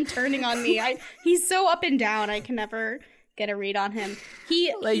my friend turning on me? He's so up and down. I can never get a read on him.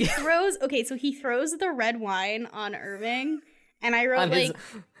 He throws the red wine on Irving, and I wrote on his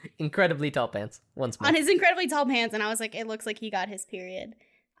incredibly tall pants once more. On his incredibly tall pants, and I was like, it looks like he got his period,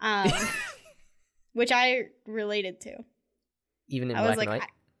 which I related to. Even in black and white.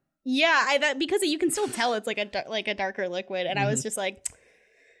 Because you can still tell it's like a darker liquid, and I was just like,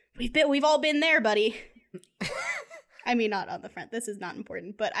 we've all been there, buddy. I mean, not on the front. This is not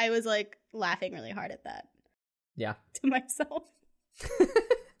important, but I was like laughing really hard at that. Yeah. To myself.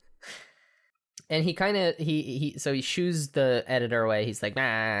 And he kind of he shoos the editor away. He's like,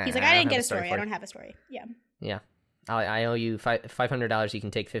 nah. He's like, I didn't get a story. I don't have a story. Yeah. Yeah. I owe you $500. You can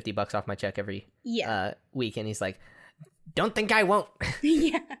take $50 off my check every week. And he's like, don't think I won't.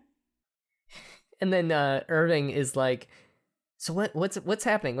 Yeah. And then Irving is like, so what's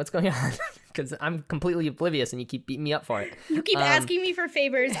happening? What's going on? Because I'm completely oblivious, and you keep beating me up for it. You keep asking me for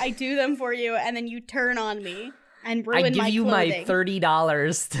favors. I do them for you, and then you turn on me and ruin my clothing. I give you my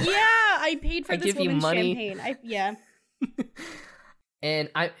 $30. Yeah, I paid for this woman's champagne.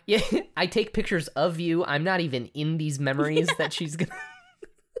 And I take pictures of you. I'm not even in these memories that she's gonna.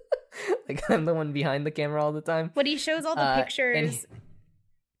 Like, I'm the one behind the camera all the time. But he shows all the pictures.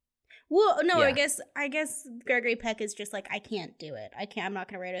 Well, no, yeah. I guess Gregory Peck is just like, I can't do it. I'm not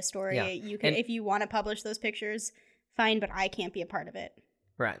going to write a story. Yeah. You can, if you want to publish those pictures, fine, but I can't be a part of it.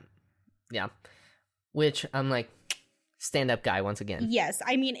 Right. Yeah. Which I'm like, stand-up guy once again. Yes.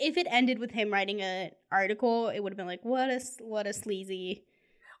 I mean, if it ended with him writing an article, it would have been like, what a sleazy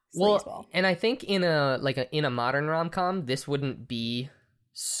ball. And I think in a modern rom-com, this wouldn't be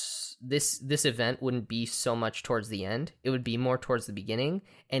this event wouldn't be so much towards the end. It would be more towards the beginning,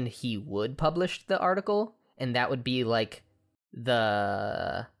 and he would publish the article, and that would be like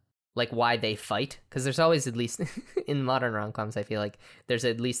why they fight, because there's always, at least in modern rom-coms, I feel like there's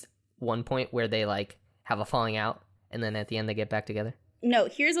at least one point where they like have a falling out, and then at the end they get back together. No,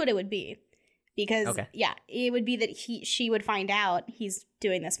 here's what it would be, because it would be that she would find out he's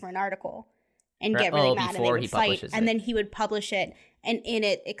doing this for an article and get really mad, and they would fight, and then he would publish it, and in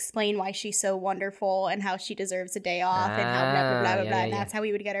it explain why she's so wonderful and how she deserves a day off and how blah, blah, blah, blah, blah. And that's how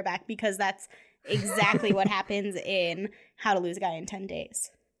he would get her back, because that's exactly what happens in How to Lose a Guy in 10 Days.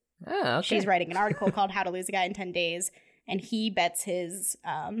 Oh, okay. She's writing an article called How to Lose a Guy in 10 Days, and he bets his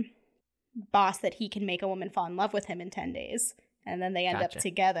boss that he can make a woman fall in love with him in 10 days. And then they end up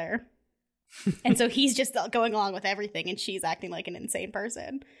together. And so he's just going along with everything, and she's acting like an insane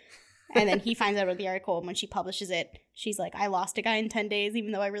person. And then he finds out about the article, and when she publishes it, she's like, I lost a guy in 10 days,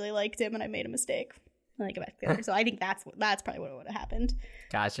 even though I really liked him, and I made a mistake. And they get back together. So I think that's probably what would have happened.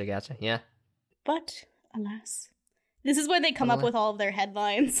 Gotcha. Yeah. But, alas. This is where they come up with all of their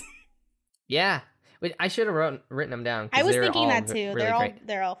headlines. Yeah. I should have written them down. I was thinking that, too. Really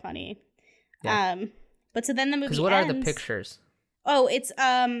they're all funny. Yeah. But so then the movie ends. Because what are the pictures? Oh, it's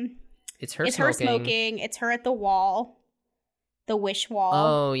her smoking. It's her at the wall. The wish wall.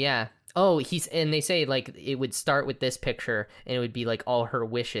 Oh, yeah. Oh, and they say, like, it would start with this picture, and it would be, like, all her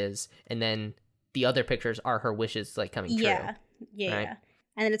wishes, and then the other pictures are her wishes, like, coming true. Yeah. Right?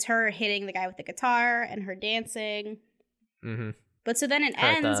 And then it's her hitting the guy with the guitar, and her dancing. Mm-hmm. But so then it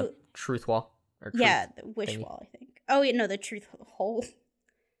ends... the truth wall? Or the wish wall, I think. Oh, yeah, no, the truth hole.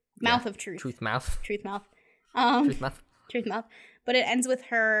 Mouth of truth. Truth mouth. Truth mouth. Truth mouth. Truth mouth. But it ends with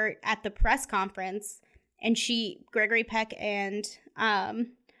her at the press conference, and Gregory Peck and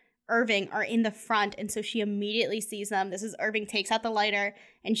Irving are in the front, and so she immediately sees them. This is Irving takes out the lighter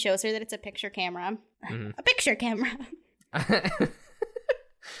and shows her that it's a picture camera. Mm-hmm. A picture camera.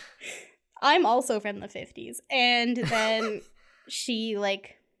 I'm also from the 50s. And then she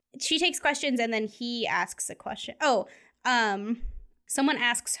takes questions, and then he asks a question. Someone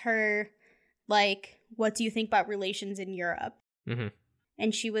asks her, like, what do you think about relations in Europe? Mm-hmm.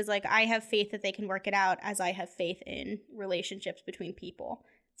 And she was like, I have faith that they can work it out as I have faith in relationships between people.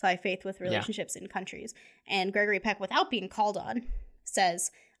 So I have faith with relationships in countries. And Gregory Peck, without being called on, says,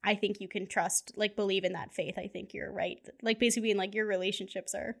 I think you can trust, like, believe in that faith. I think you're right. Like, basically being like, your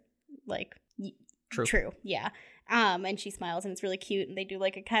relationships are, like, true. Yeah. And she smiles, and it's really cute. And they do,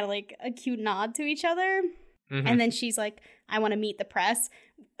 like, a kind of, like, a cute nod to each other. Mm-hmm. And then she's like, I want to meet the press,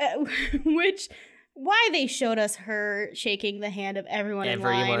 which... Why they showed us her shaking the hand of everyone in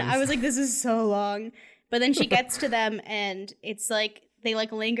line. I was like, this is so long. But then she gets to them, and it's like they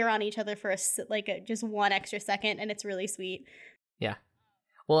like linger on each other for just one extra second, and it's really sweet. Yeah.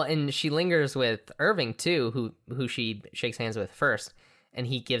 Well, and she lingers with Irving too, who she shakes hands with first, and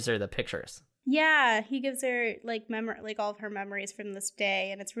he gives her the pictures. Yeah, he gives her like all of her memories from this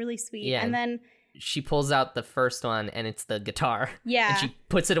day, and it's really sweet. Yeah, and then she pulls out the first one, and it's the guitar. Yeah, and she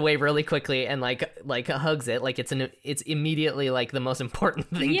puts it away really quickly and like hugs it, like it's immediately like the most important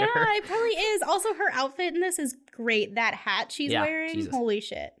thing to her. Yeah, it probably is. Also, her outfit in this is great. That hat she's wearing, Jesus. Holy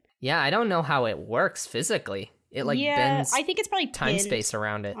shit. Yeah, I don't know how it works physically. It like bends. I think it's probably time space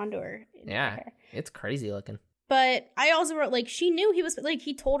around it onto her. Yeah, it's crazy looking. But I also wrote like she knew he was like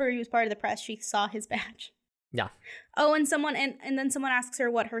he told her he was part of the press. She saw his badge. Yeah. Oh, and then someone asks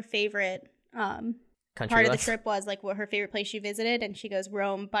her what her favorite country part of the trip was, like what her favorite place she visited, and she goes,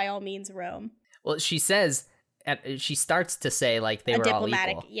 Rome, by all means, Rome. Well, she says, she starts to say like they were all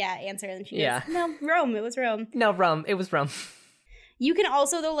equal. Answer, and she goes, no, Rome, it was Rome. No, Rome, it was Rome. You can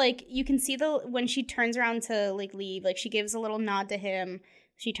also though, like you can see when she turns around to like leave, like she gives a little nod to him.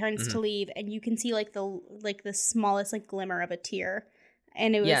 She turns to leave, and you can see like the smallest like glimmer of a tear,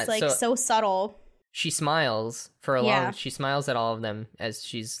 and it was so subtle. She smiles for a long. She smiles at all of them as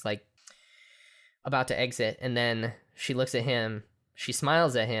she's like about to exit, and then she looks at him. She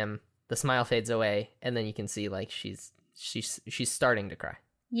smiles at him. The smile fades away, and then you can see like she's starting to cry.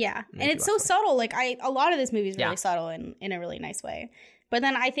 Yeah, and it's so subtle. Like a lot of this movie is really subtle in a really nice way. But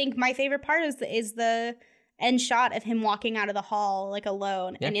then I think my favorite part is the end shot of him walking out of the hall like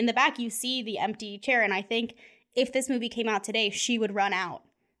alone, and in the back you see the empty chair. And I think if this movie came out today, she would run out.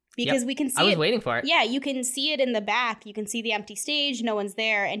 Because we can see it. I was waiting for it. Yeah, you can see it in the back. You can see the empty stage. No one's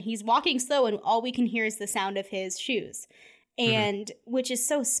there. And he's walking slow, and all we can hear is the sound of his shoes. And which is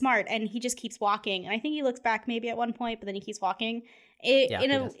so smart. And he just keeps walking. And I think he looks back maybe at one point, but then he keeps walking.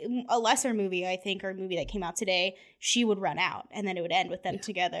 In a lesser movie, I think, or a movie that came out today, she would run out. And then it would end with them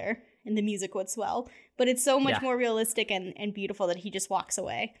together. And the music would swell. But it's so much more realistic and beautiful that he just walks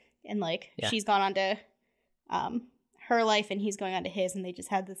away. And she's gone on to her life, and he's going on to his, and they just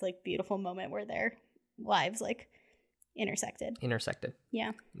had this like beautiful moment where their lives like intersected.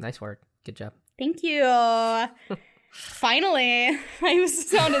 Yeah. Nice work. Good job. Thank you. Finally, I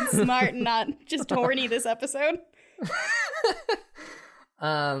sounded smart and not just horny this episode.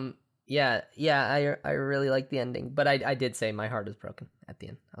 Yeah, I really like the ending, but I did say my heart is broken at the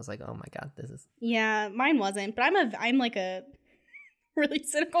end. I was like, oh my god, this is. Yeah, mine wasn't, but I'm like a really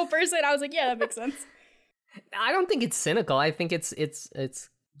cynical person. I was like, yeah, that makes sense. I don't think it's cynical. I think it's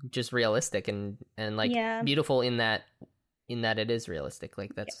just realistic and like beautiful in that it is realistic.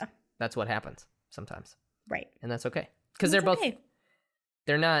 Like that's what happens sometimes. Right. And that's okay. Because they're both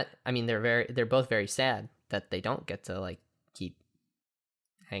very sad that they don't get to like keep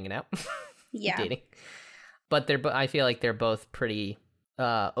hanging out. Yeah. Dating. But I feel like they're both pretty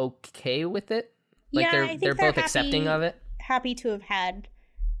okay with it. Like they're both accepting of it. Happy to have had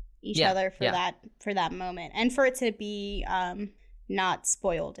each other for that moment, and for it to be not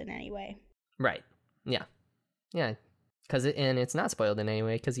spoiled in any way. Right. Yeah. Because it's not spoiled in any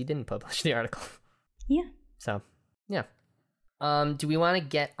way because he didn't publish the article. Yeah. So yeah. Do we want to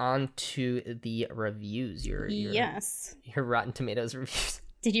get on to the reviews? Yes. Your Rotten Tomatoes reviews.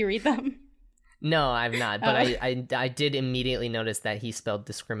 Did you read them? No, I've not. But I did immediately notice that he spelled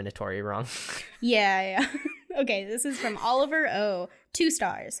discriminatory wrong. Yeah. Okay, this is from Oliver O. 2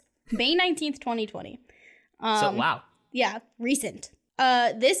 stars. May 19th, 2020. So, wow. Yeah, recent.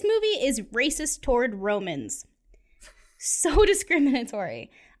 This movie is racist toward Romans. So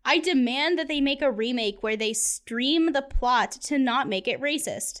discriminatory. I demand that they make a remake where they stream the plot to not make it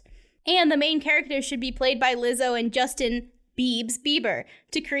racist. And the main characters should be played by Lizzo and Justin Bieber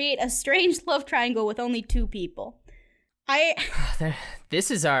to create a strange love triangle with only 2 people.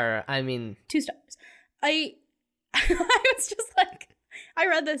 This is 2 stars. I was just like, I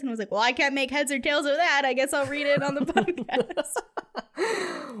read this and was like, well, I can't make heads or tails of that. I guess I'll read it on the podcast.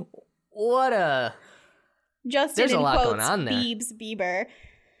 Justin, there's a lot quotes, going on there. Bieber.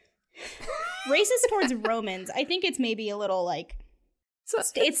 Racist towards Romans. I think it's maybe a little like,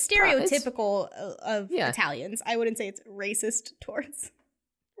 it's stereotypical of Italians. I wouldn't say it's racist towards.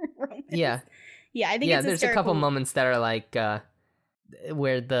 Yeah. Yeah, I think Yeah, it's there's a couple hysterical. moments that are like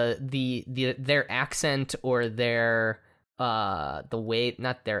where their accent or their the way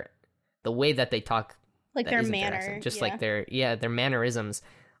not their the way that they talk, Like that their isn't manner. accent, just yeah. like their mannerisms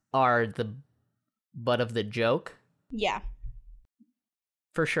are the butt of the joke Yeah.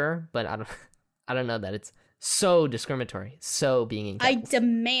 for sure, but I don't know that it's so discriminatory, so being in I capitals.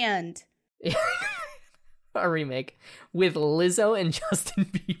 demand. A remake with Lizzo and Justin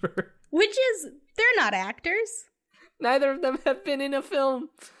Bieber. Which is, they're not actors. Neither of them have been in a film.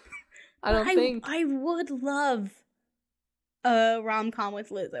 I don't think. I would love a rom-com with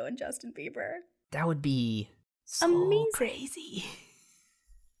Lizzo and Justin Bieber. That would be so Amazing. crazy.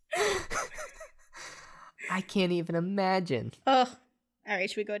 I can't even imagine. Ugh. All right,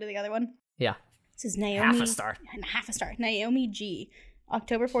 should we go to the other one? Yeah. This is Naomi. Half a star. Half a star. Naomi G.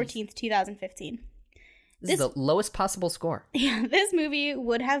 October 14th, 2015. This is the lowest possible score. Yeah, this movie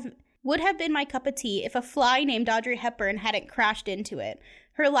would have been my cup of tea if a fly named Audrey Hepburn hadn't crashed into it.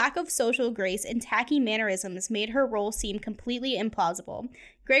 Her lack of social grace and tacky mannerisms made her role seem completely implausible.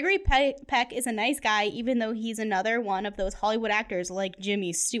 Gregory Peck is a nice guy, even though he's another one of those Hollywood actors like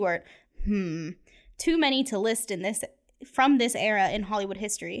Jimmy Stewart. Too many to list from this era in Hollywood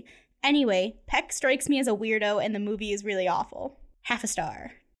history. Anyway, Peck strikes me as a weirdo, and the movie is really awful. Half a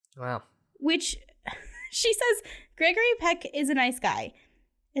star. Wow. Which, she says, Gregory Peck is a nice guy.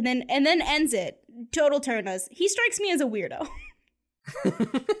 And then ends it. Total turnos. He strikes me as a weirdo.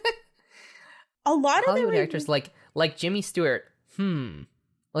 A lot of Hollywood actors like Jimmy Stewart.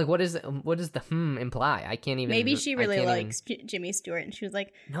 Like what does the imply? I can't even. Maybe she really likes even... Jimmy Stewart, and she was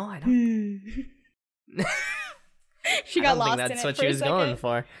like, "No, I don't." She got lost I don't think in that's it what for she a was second. going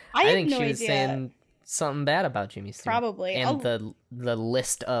for. I think have no she was idea. saying something bad about Jimmy Stewart. Probably. And the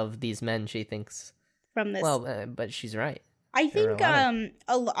list of these men she thinks. From this. Well, but she's right. I There think are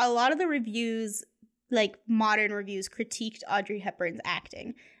a lot of the reviews, like modern reviews, critiqued Audrey Hepburn's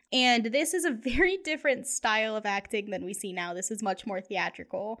acting. And this is a very different style of acting than we see now. This is much more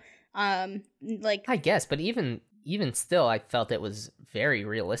theatrical. Like I guess, but even still, I felt it was very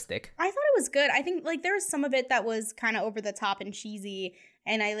realistic. I thought it was good. I think like there was some of it that was kind of over the top and cheesy,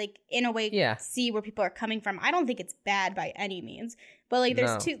 and I like in a way see where people are coming from. I don't think it's bad by any means, but like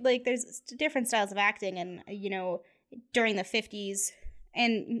there's there's different styles of acting, and you know, during the 50s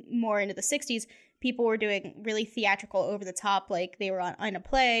and more into the 60s, people were doing really theatrical, over the top, like they were on a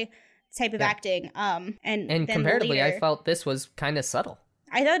play type of acting. And comparatively, later, I felt this was kind of subtle.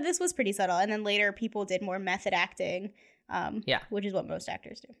 I thought this was pretty subtle, and then later people did more method acting, which is what most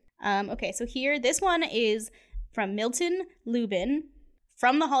actors do. Okay, so here, this one is from Milton Lubin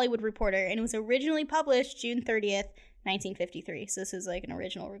from The Hollywood Reporter, and it was originally published June 30th, 1953. So this is like an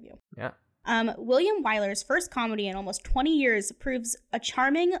original review. Yeah. William Wyler's first comedy in almost 20 years proves a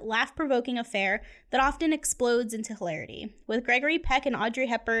charming, laugh-provoking affair that often explodes into hilarity. With Gregory Peck and Audrey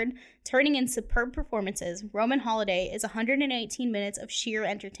Hepburn turning in superb performances, Roman Holiday is 118 minutes of sheer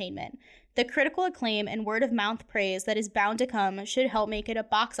entertainment. The critical acclaim and word-of-mouth praise that is bound to come should help make it a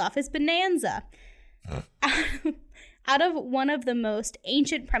box office bonanza. Out of one of the most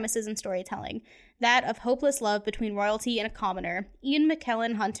ancient premises in storytelling, that of hopeless love between royalty and a commoner, Ian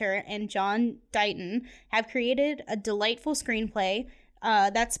McKellen Hunter and John Dighton have created a delightful screenplay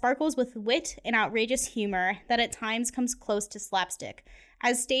that sparkles with wit and outrageous humor that at times comes close to slapstick.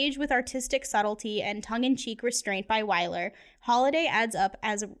 As staged with artistic subtlety and tongue-in-cheek restraint by Wyler, Holiday adds up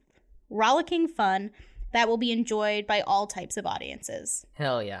as rollicking fun that will be enjoyed by all types of audiences.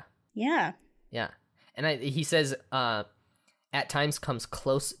 Hell yeah. Yeah. Yeah. And he says, at times comes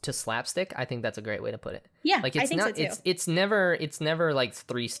close to slapstick. I think that's a great way to put it. Yeah, like I think so too. It's never like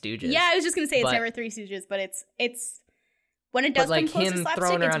Three Stooges. Yeah, I was just gonna say it's never Three Stooges, but it's when it does come close to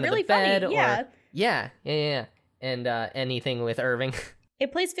slapstick, it's really funny. Yeah. And anything with Irving.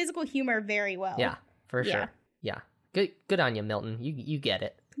 It plays physical humor very well. Yeah, for sure. Yeah. Good on you, Milton. You get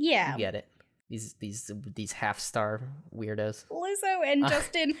it. Yeah. You get it. These half-star weirdos. Lizzo and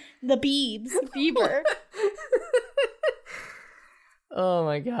Justin the Bieber. Oh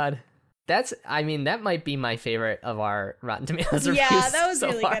my god. That might be my favorite of our Rotten Tomatoes reviews. Yeah, that was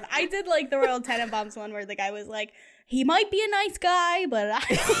really far. good. I did like the Royal Tenenbaums one where the guy was like, he might be a nice guy, but I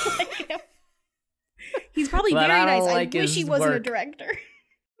don't like him. He's probably very nice. I wish he wasn't a director.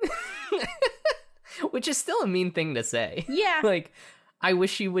 Which is still a mean thing to say. Yeah. Like, I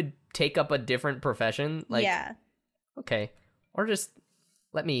wish you would take up a different profession. Like, yeah. Okay. Or just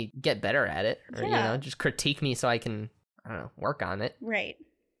let me get better at it. Or, just critique me so I can, I don't know, work on it. Right.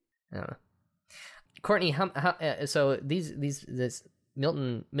 I don't know. Courtney, so this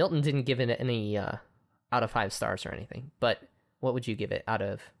Milton didn't give it any out of 5 stars or anything, but what would you give it out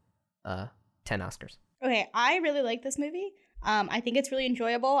of 10 Oscars. Okay, I really like this movie. I think it's really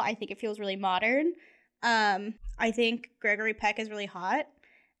enjoyable. I think it feels really modern. I think Gregory Peck is really hot.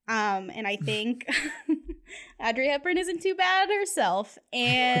 And I think Audrey Hepburn isn't too bad herself.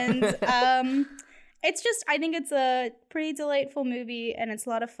 And it's just, I think it's a pretty delightful movie and it's a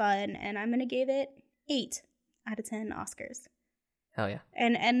lot of fun. And I'm going to give it 8 out of 10 Oscars. Hell yeah.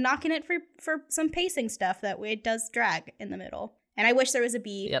 And knocking it for some pacing stuff that it does drag in the middle. And I wish there was a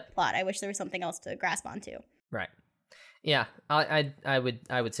B plot. I wish there was something else to grasp onto. Right. Yeah, I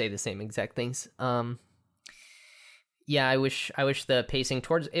would say the same exact things. Yeah, I wish the pacing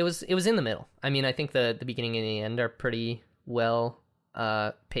towards it was in the middle. I mean, I think the beginning and the end are pretty well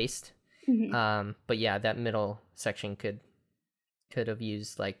paced. Mm-hmm. But yeah, that middle section could have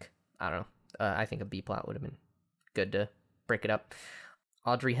used, like, I don't know. I think a B plot would have been good to break it up.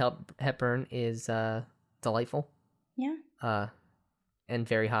 Audrey Hepburn is delightful. Yeah. And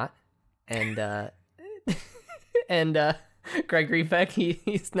very hot. And and Gregory Peck,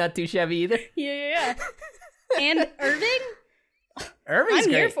 he's not too shabby either. Yeah. And Irving? Irving's I'm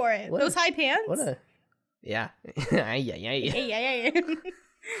great. here for it. Those high pants? Yeah. Yeah.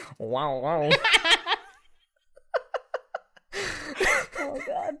 Wow. Oh,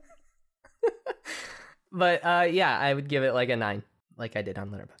 God. But yeah, I would give it like a 9, like I did on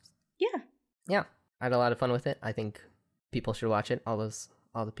Letterboxd. Yeah, I had a lot of fun with it. I think people should watch it. All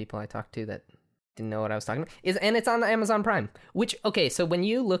the people I talked to that didn't know what I was talking about and it's on Amazon Prime. Which, okay, so when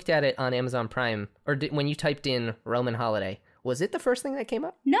you looked at it on Amazon Prime, or when you typed in Roman Holiday, was it the first thing that came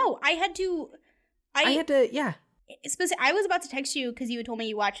up? No, I had to. Yeah. I was about to text you because you had told me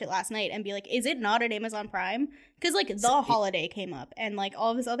you watched it last night and be like, is it not at Amazon Prime? Because, like, Holiday came up and, like,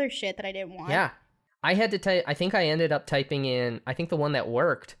 all this other shit that I didn't want. Yeah. I had to type, I think I ended up typing in, I think the one that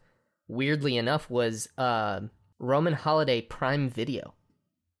worked, weirdly enough, was Roman Holiday Prime Video.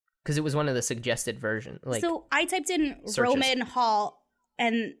 Because it was one of the suggested versions. Like, so I typed in searches. Roman Hall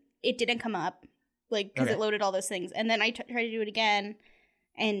and it didn't come up, like, because it loaded all those things. And then I tried to do it again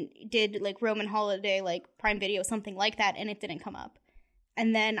and did, like, Roman Holiday, like, Prime Video, something like that, and it didn't come up.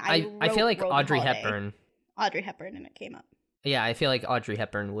 And then I feel like Roman Audrey Holiday. Hepburn, and it came up. Yeah, I feel like Audrey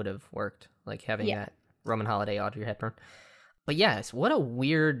Hepburn would have worked, like having that Roman Holiday Audrey Hepburn. But yes, what a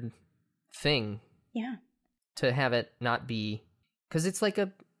weird thing. Yeah. To have it not be, because it's like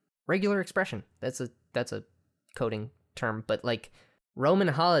a regular expression. That's a coding term, but like Roman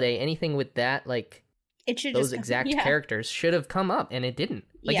Holiday, anything with that, like it should those exact characters should have come up, and it didn't.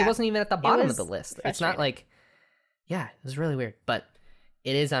 Like it wasn't even at the bottom of the list. It's not like, it was really weird, but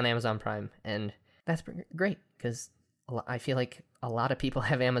it is on Amazon Prime, and that's great because I feel like a lot of people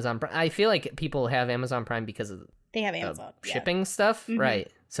have Amazon Prime. I feel like people have Amazon Prime because of they have Amazon shipping stuff, right?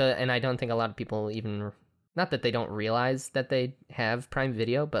 So, and I don't think a lot of people even, not that they don't realize that they have Prime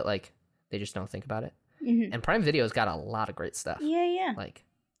Video, but like they just don't think about it. Mm-hmm. And Prime Video's got a lot of great stuff. Yeah. Like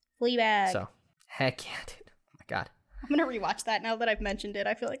Fleabag. So, heck yeah, dude. Oh my God. I'm gonna rewatch that now that I've mentioned it.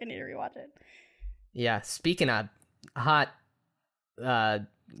 I feel like I need to rewatch it. Yeah. Speaking of hot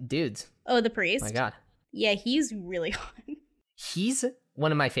dudes. Oh, the priest. Oh my God. Yeah, he's really hot. He's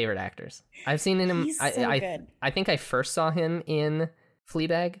one of my favorite actors. I've seen him. He's so good. I think I first saw him in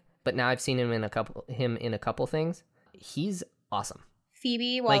Fleabag, but now I've seen him in a couple things. He's awesome.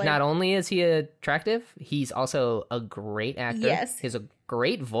 Phoebe Waller. Like, not only is he attractive, he's also a great actor. Yes. He has a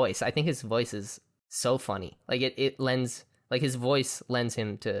great voice. I think his voice is so funny. Like it lends, like his voice lends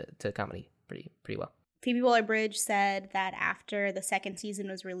him to comedy pretty well. Phoebe Waller-Bridge said that after the second season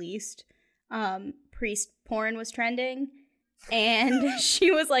was released, priest porn was trending, and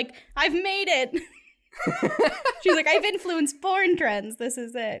she was like, "I've made it." She's like, "I've influenced porn trends. This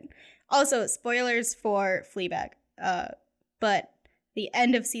is it." Also, spoilers for Fleabag, but the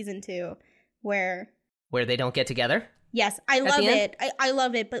end of season 2, where they don't get together. Yes, I love it. I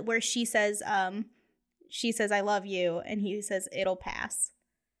love it. But where she says, "I love you," and he says, "It'll pass,"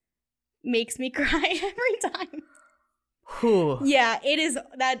 makes me cry every time. Whew. Yeah, it is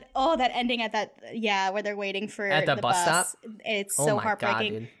that ending at that where they're waiting for at the bus stop. It's so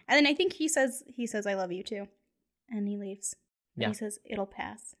heartbreaking. God, and then I think he says I love you too, and he leaves. Yeah, and he says it'll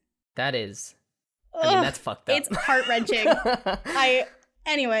pass. That is, I mean, that's fucked up. It's heart-wrenching.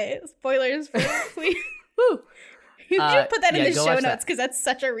 Anyway, spoilers for Fleabag. You should put that in the show notes because that's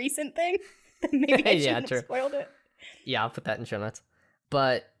such a recent thing. Maybe I shouldn't have spoiled it. Yeah, I'll put that in show notes.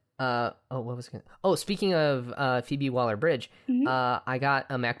 But what was it? Oh, speaking of Phoebe Waller-Bridge, I got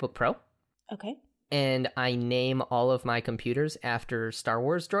a MacBook Pro. Okay. And I name all of my computers after Star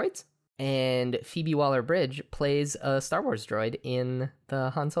Wars droids. And Phoebe Waller-Bridge plays a Star Wars droid in the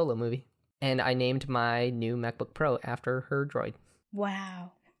Han Solo movie. And I named my new MacBook Pro after her droid.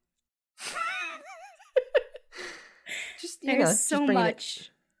 Wow. Just There's so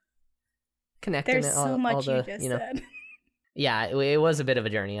much. Connecting There's it so all much the, you just said. Yeah, it was a bit of a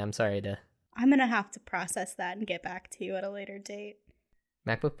journey. I'm sorry to I'm gonna have to process that and get back to you at a later date.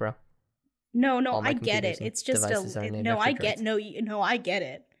 MacBook Pro. No, All my I get computers it. and It's just devices are a named no. after I get droids. no. I get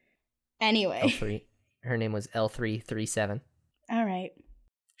it. Anyway, L3. Her name was L337. all right.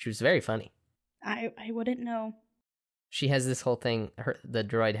 She was very funny. I wouldn't know. She has this whole thing. The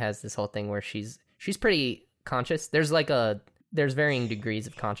droid has this whole thing where she's pretty conscious. There's varying degrees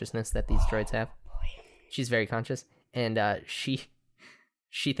of consciousness that these droids have. She's very conscious, and she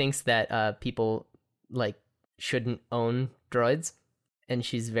thinks that people like shouldn't own droids, and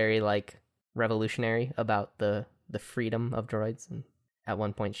she's very like revolutionary about the freedom of droids. And at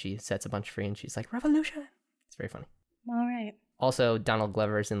one point, she sets a bunch free, and she's like, "Revolution!" It's very funny. All right. Also, Donald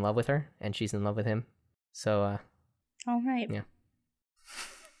Glover is in love with her, and she's in love with him. So, All right. yeah.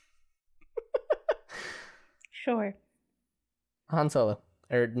 Sure. Han Solo.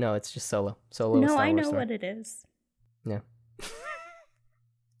 Or no, it's just Solo. Solo. No, Star I Wars know story. what it is. Yeah.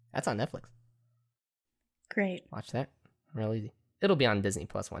 That's on Netflix. Great. Watch that. Real easy. It'll be on Disney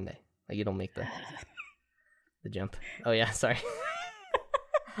Plus one day. Like it'll make the jump. Oh yeah, sorry.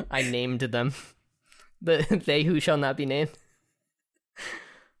 I named them. They who shall not be named.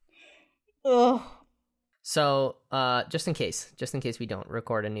 Ugh. So, just in case we don't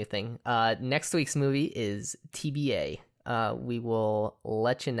record a new thing, next week's movie is TBA. We will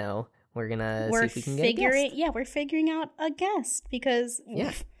let you know. We're gonna see if we can get a guest. Yeah, we're figuring out a guest because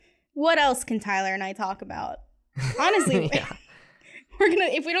Yeah. what else can Tyler and I talk about? Honestly, Yeah. we're gonna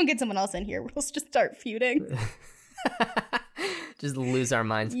if we don't get someone else in here, we'll just start feuding. Just lose our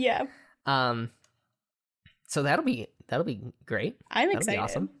minds. Yeah, So that'll be great. I'm That'll excited. Be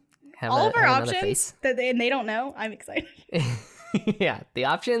awesome. All of our have another options face. that they don't know. I'm excited. Yeah, the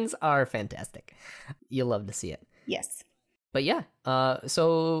options are fantastic. You'll love to see it. Yes. But yeah,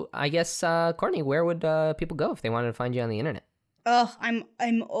 so I guess Courtney, where would people go if they wanted to find you on the internet? Oh, I'm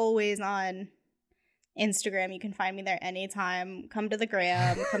always on Instagram. You can find me there anytime. Come to the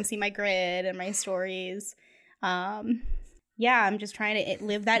gram. Come see my grid and my stories. Yeah, I'm just trying to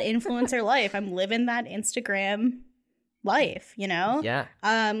live that influencer life. I'm living that Instagram life, you know? Yeah.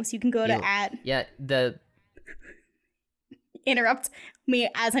 So you can go to Yeah, the interrupt me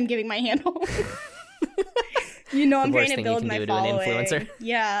as I'm giving my handle. You know, I'm worst trying to thing build you can my do to an following. influencer.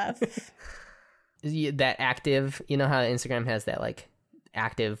 Yeah. that active, you know how Instagram has that like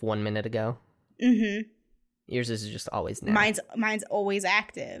active 1 minute ago? Mm-hmm. Yours is just always now. Mine's always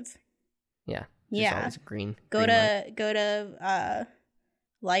active. Yeah. Just Yeah. always green. Go green light. to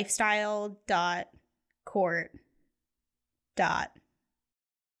lifestyle.court dot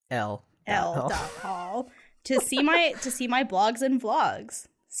L. hall to see my blogs and vlogs.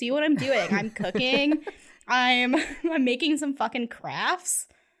 See what I'm doing. I'm cooking. I'm making some fucking crafts.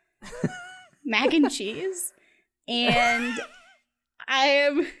 Mac and cheese. And I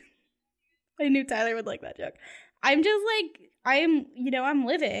knew Tyler would like that joke. I'm just like I'm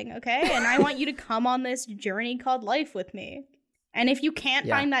living, okay? And I want you to come on this journey called life with me. And if you can't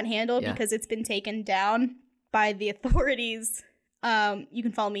find that handle because it's been taken down by the authorities, you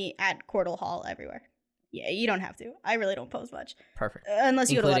can follow me at Cordal Hall everywhere. Yeah, you don't have to. I really don't post much. Perfect.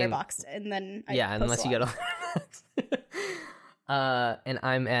 Unless you go to Letterboxd, and then I post unless a you lot. go to and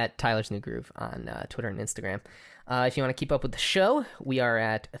I'm at Tyler's New Groove on Twitter and Instagram. If you want to keep up with the show, we are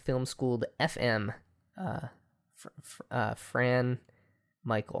at Film Schooled FM. Fran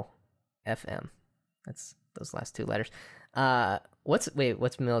Michael FM. That's those last two letters. What's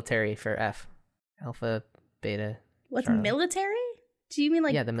military for F? Alpha, beta. What's Charlie. military? Do you mean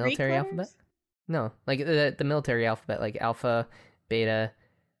like the military Greek alphabet? letters? No, like the military alphabet, like Alpha, Beta,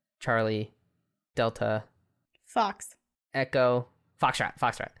 Charlie, Delta, Fox. Echo, Foxtrot.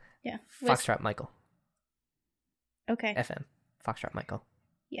 Yeah. Foxtrot Michael. Okay. FM. Foxtrot Michael.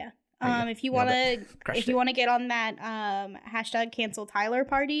 Yeah. There you go. If you Nailed wanna it. Crushed it. want to get on that hashtag cancel Tyler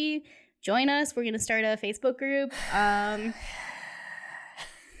party, join us. We're gonna start a Facebook group.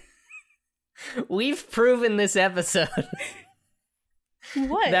 We've proven this episode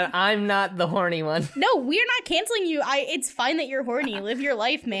What? that I'm not the horny one. No, we're not canceling you. It's fine that you're horny. Live your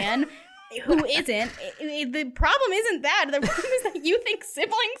life, man. Who isn't? The problem isn't that. The problem is that you think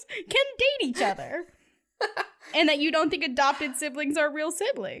siblings can date each other. And that you don't think adopted siblings are real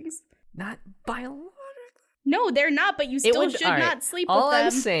siblings. Not biologically. No, they're not, but you still should not sleep with them.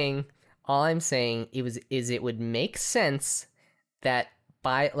 All I'm saying is it would make sense that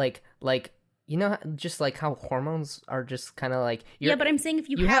by like you know, just like how hormones are just kind of like yeah, but I'm saying if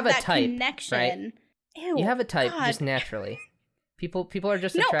you have a that type, connection, right? ew, You have a type God. just naturally. People are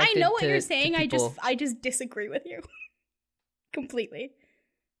just No, attracted I know what to- you're to saying. people- I just disagree with you completely.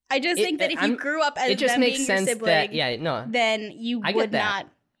 I just think that if you grew up as it just them makes being sense your sibling, that then you I get would that.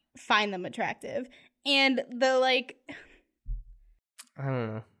 not find them attractive. And the like, I don't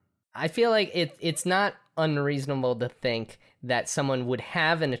know. I feel like it's not unreasonable to think that someone would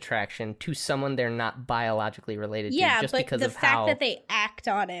have an attraction to someone they're not biologically related to just but because the of fact how that they act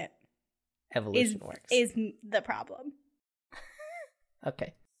on it evolution works. is the problem.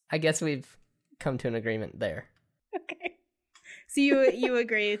 Okay. I guess we've come to an agreement there. Okay. So you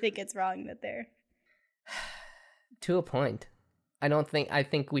agree? You think it's wrong that they're To a point. I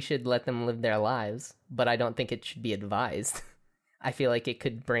think we should let them live their lives, but I don't think it should be advised. I feel like it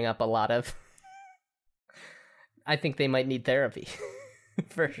could bring up a lot of I think they might need therapy.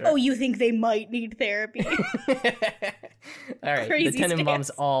 For sure. Oh, you think they might need therapy? All right. Crazy the Tenenbaums stance.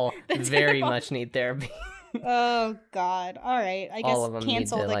 all The very Tenenbaums. much need therapy. Oh God! All right, I guess All of them need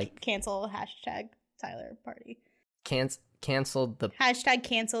cancel to, the like- cancel hashtag Tyler party. Canceled the Hashtag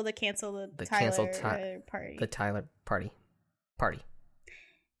cancel the The Tyler cancel Ty- party. Tyler party.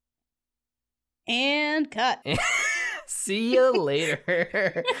 And cut. See you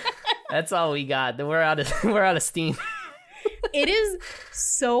later. That's all we got. We're out of steam. It is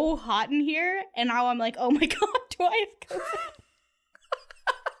so hot in here, and now I'm like, oh my God, do I have COVID?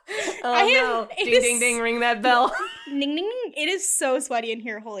 Oh I no! have- it Ding is- ding ding! Ring that bell. Ning, ning, ning. It is so sweaty in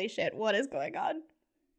here. Holy shit! What is going on?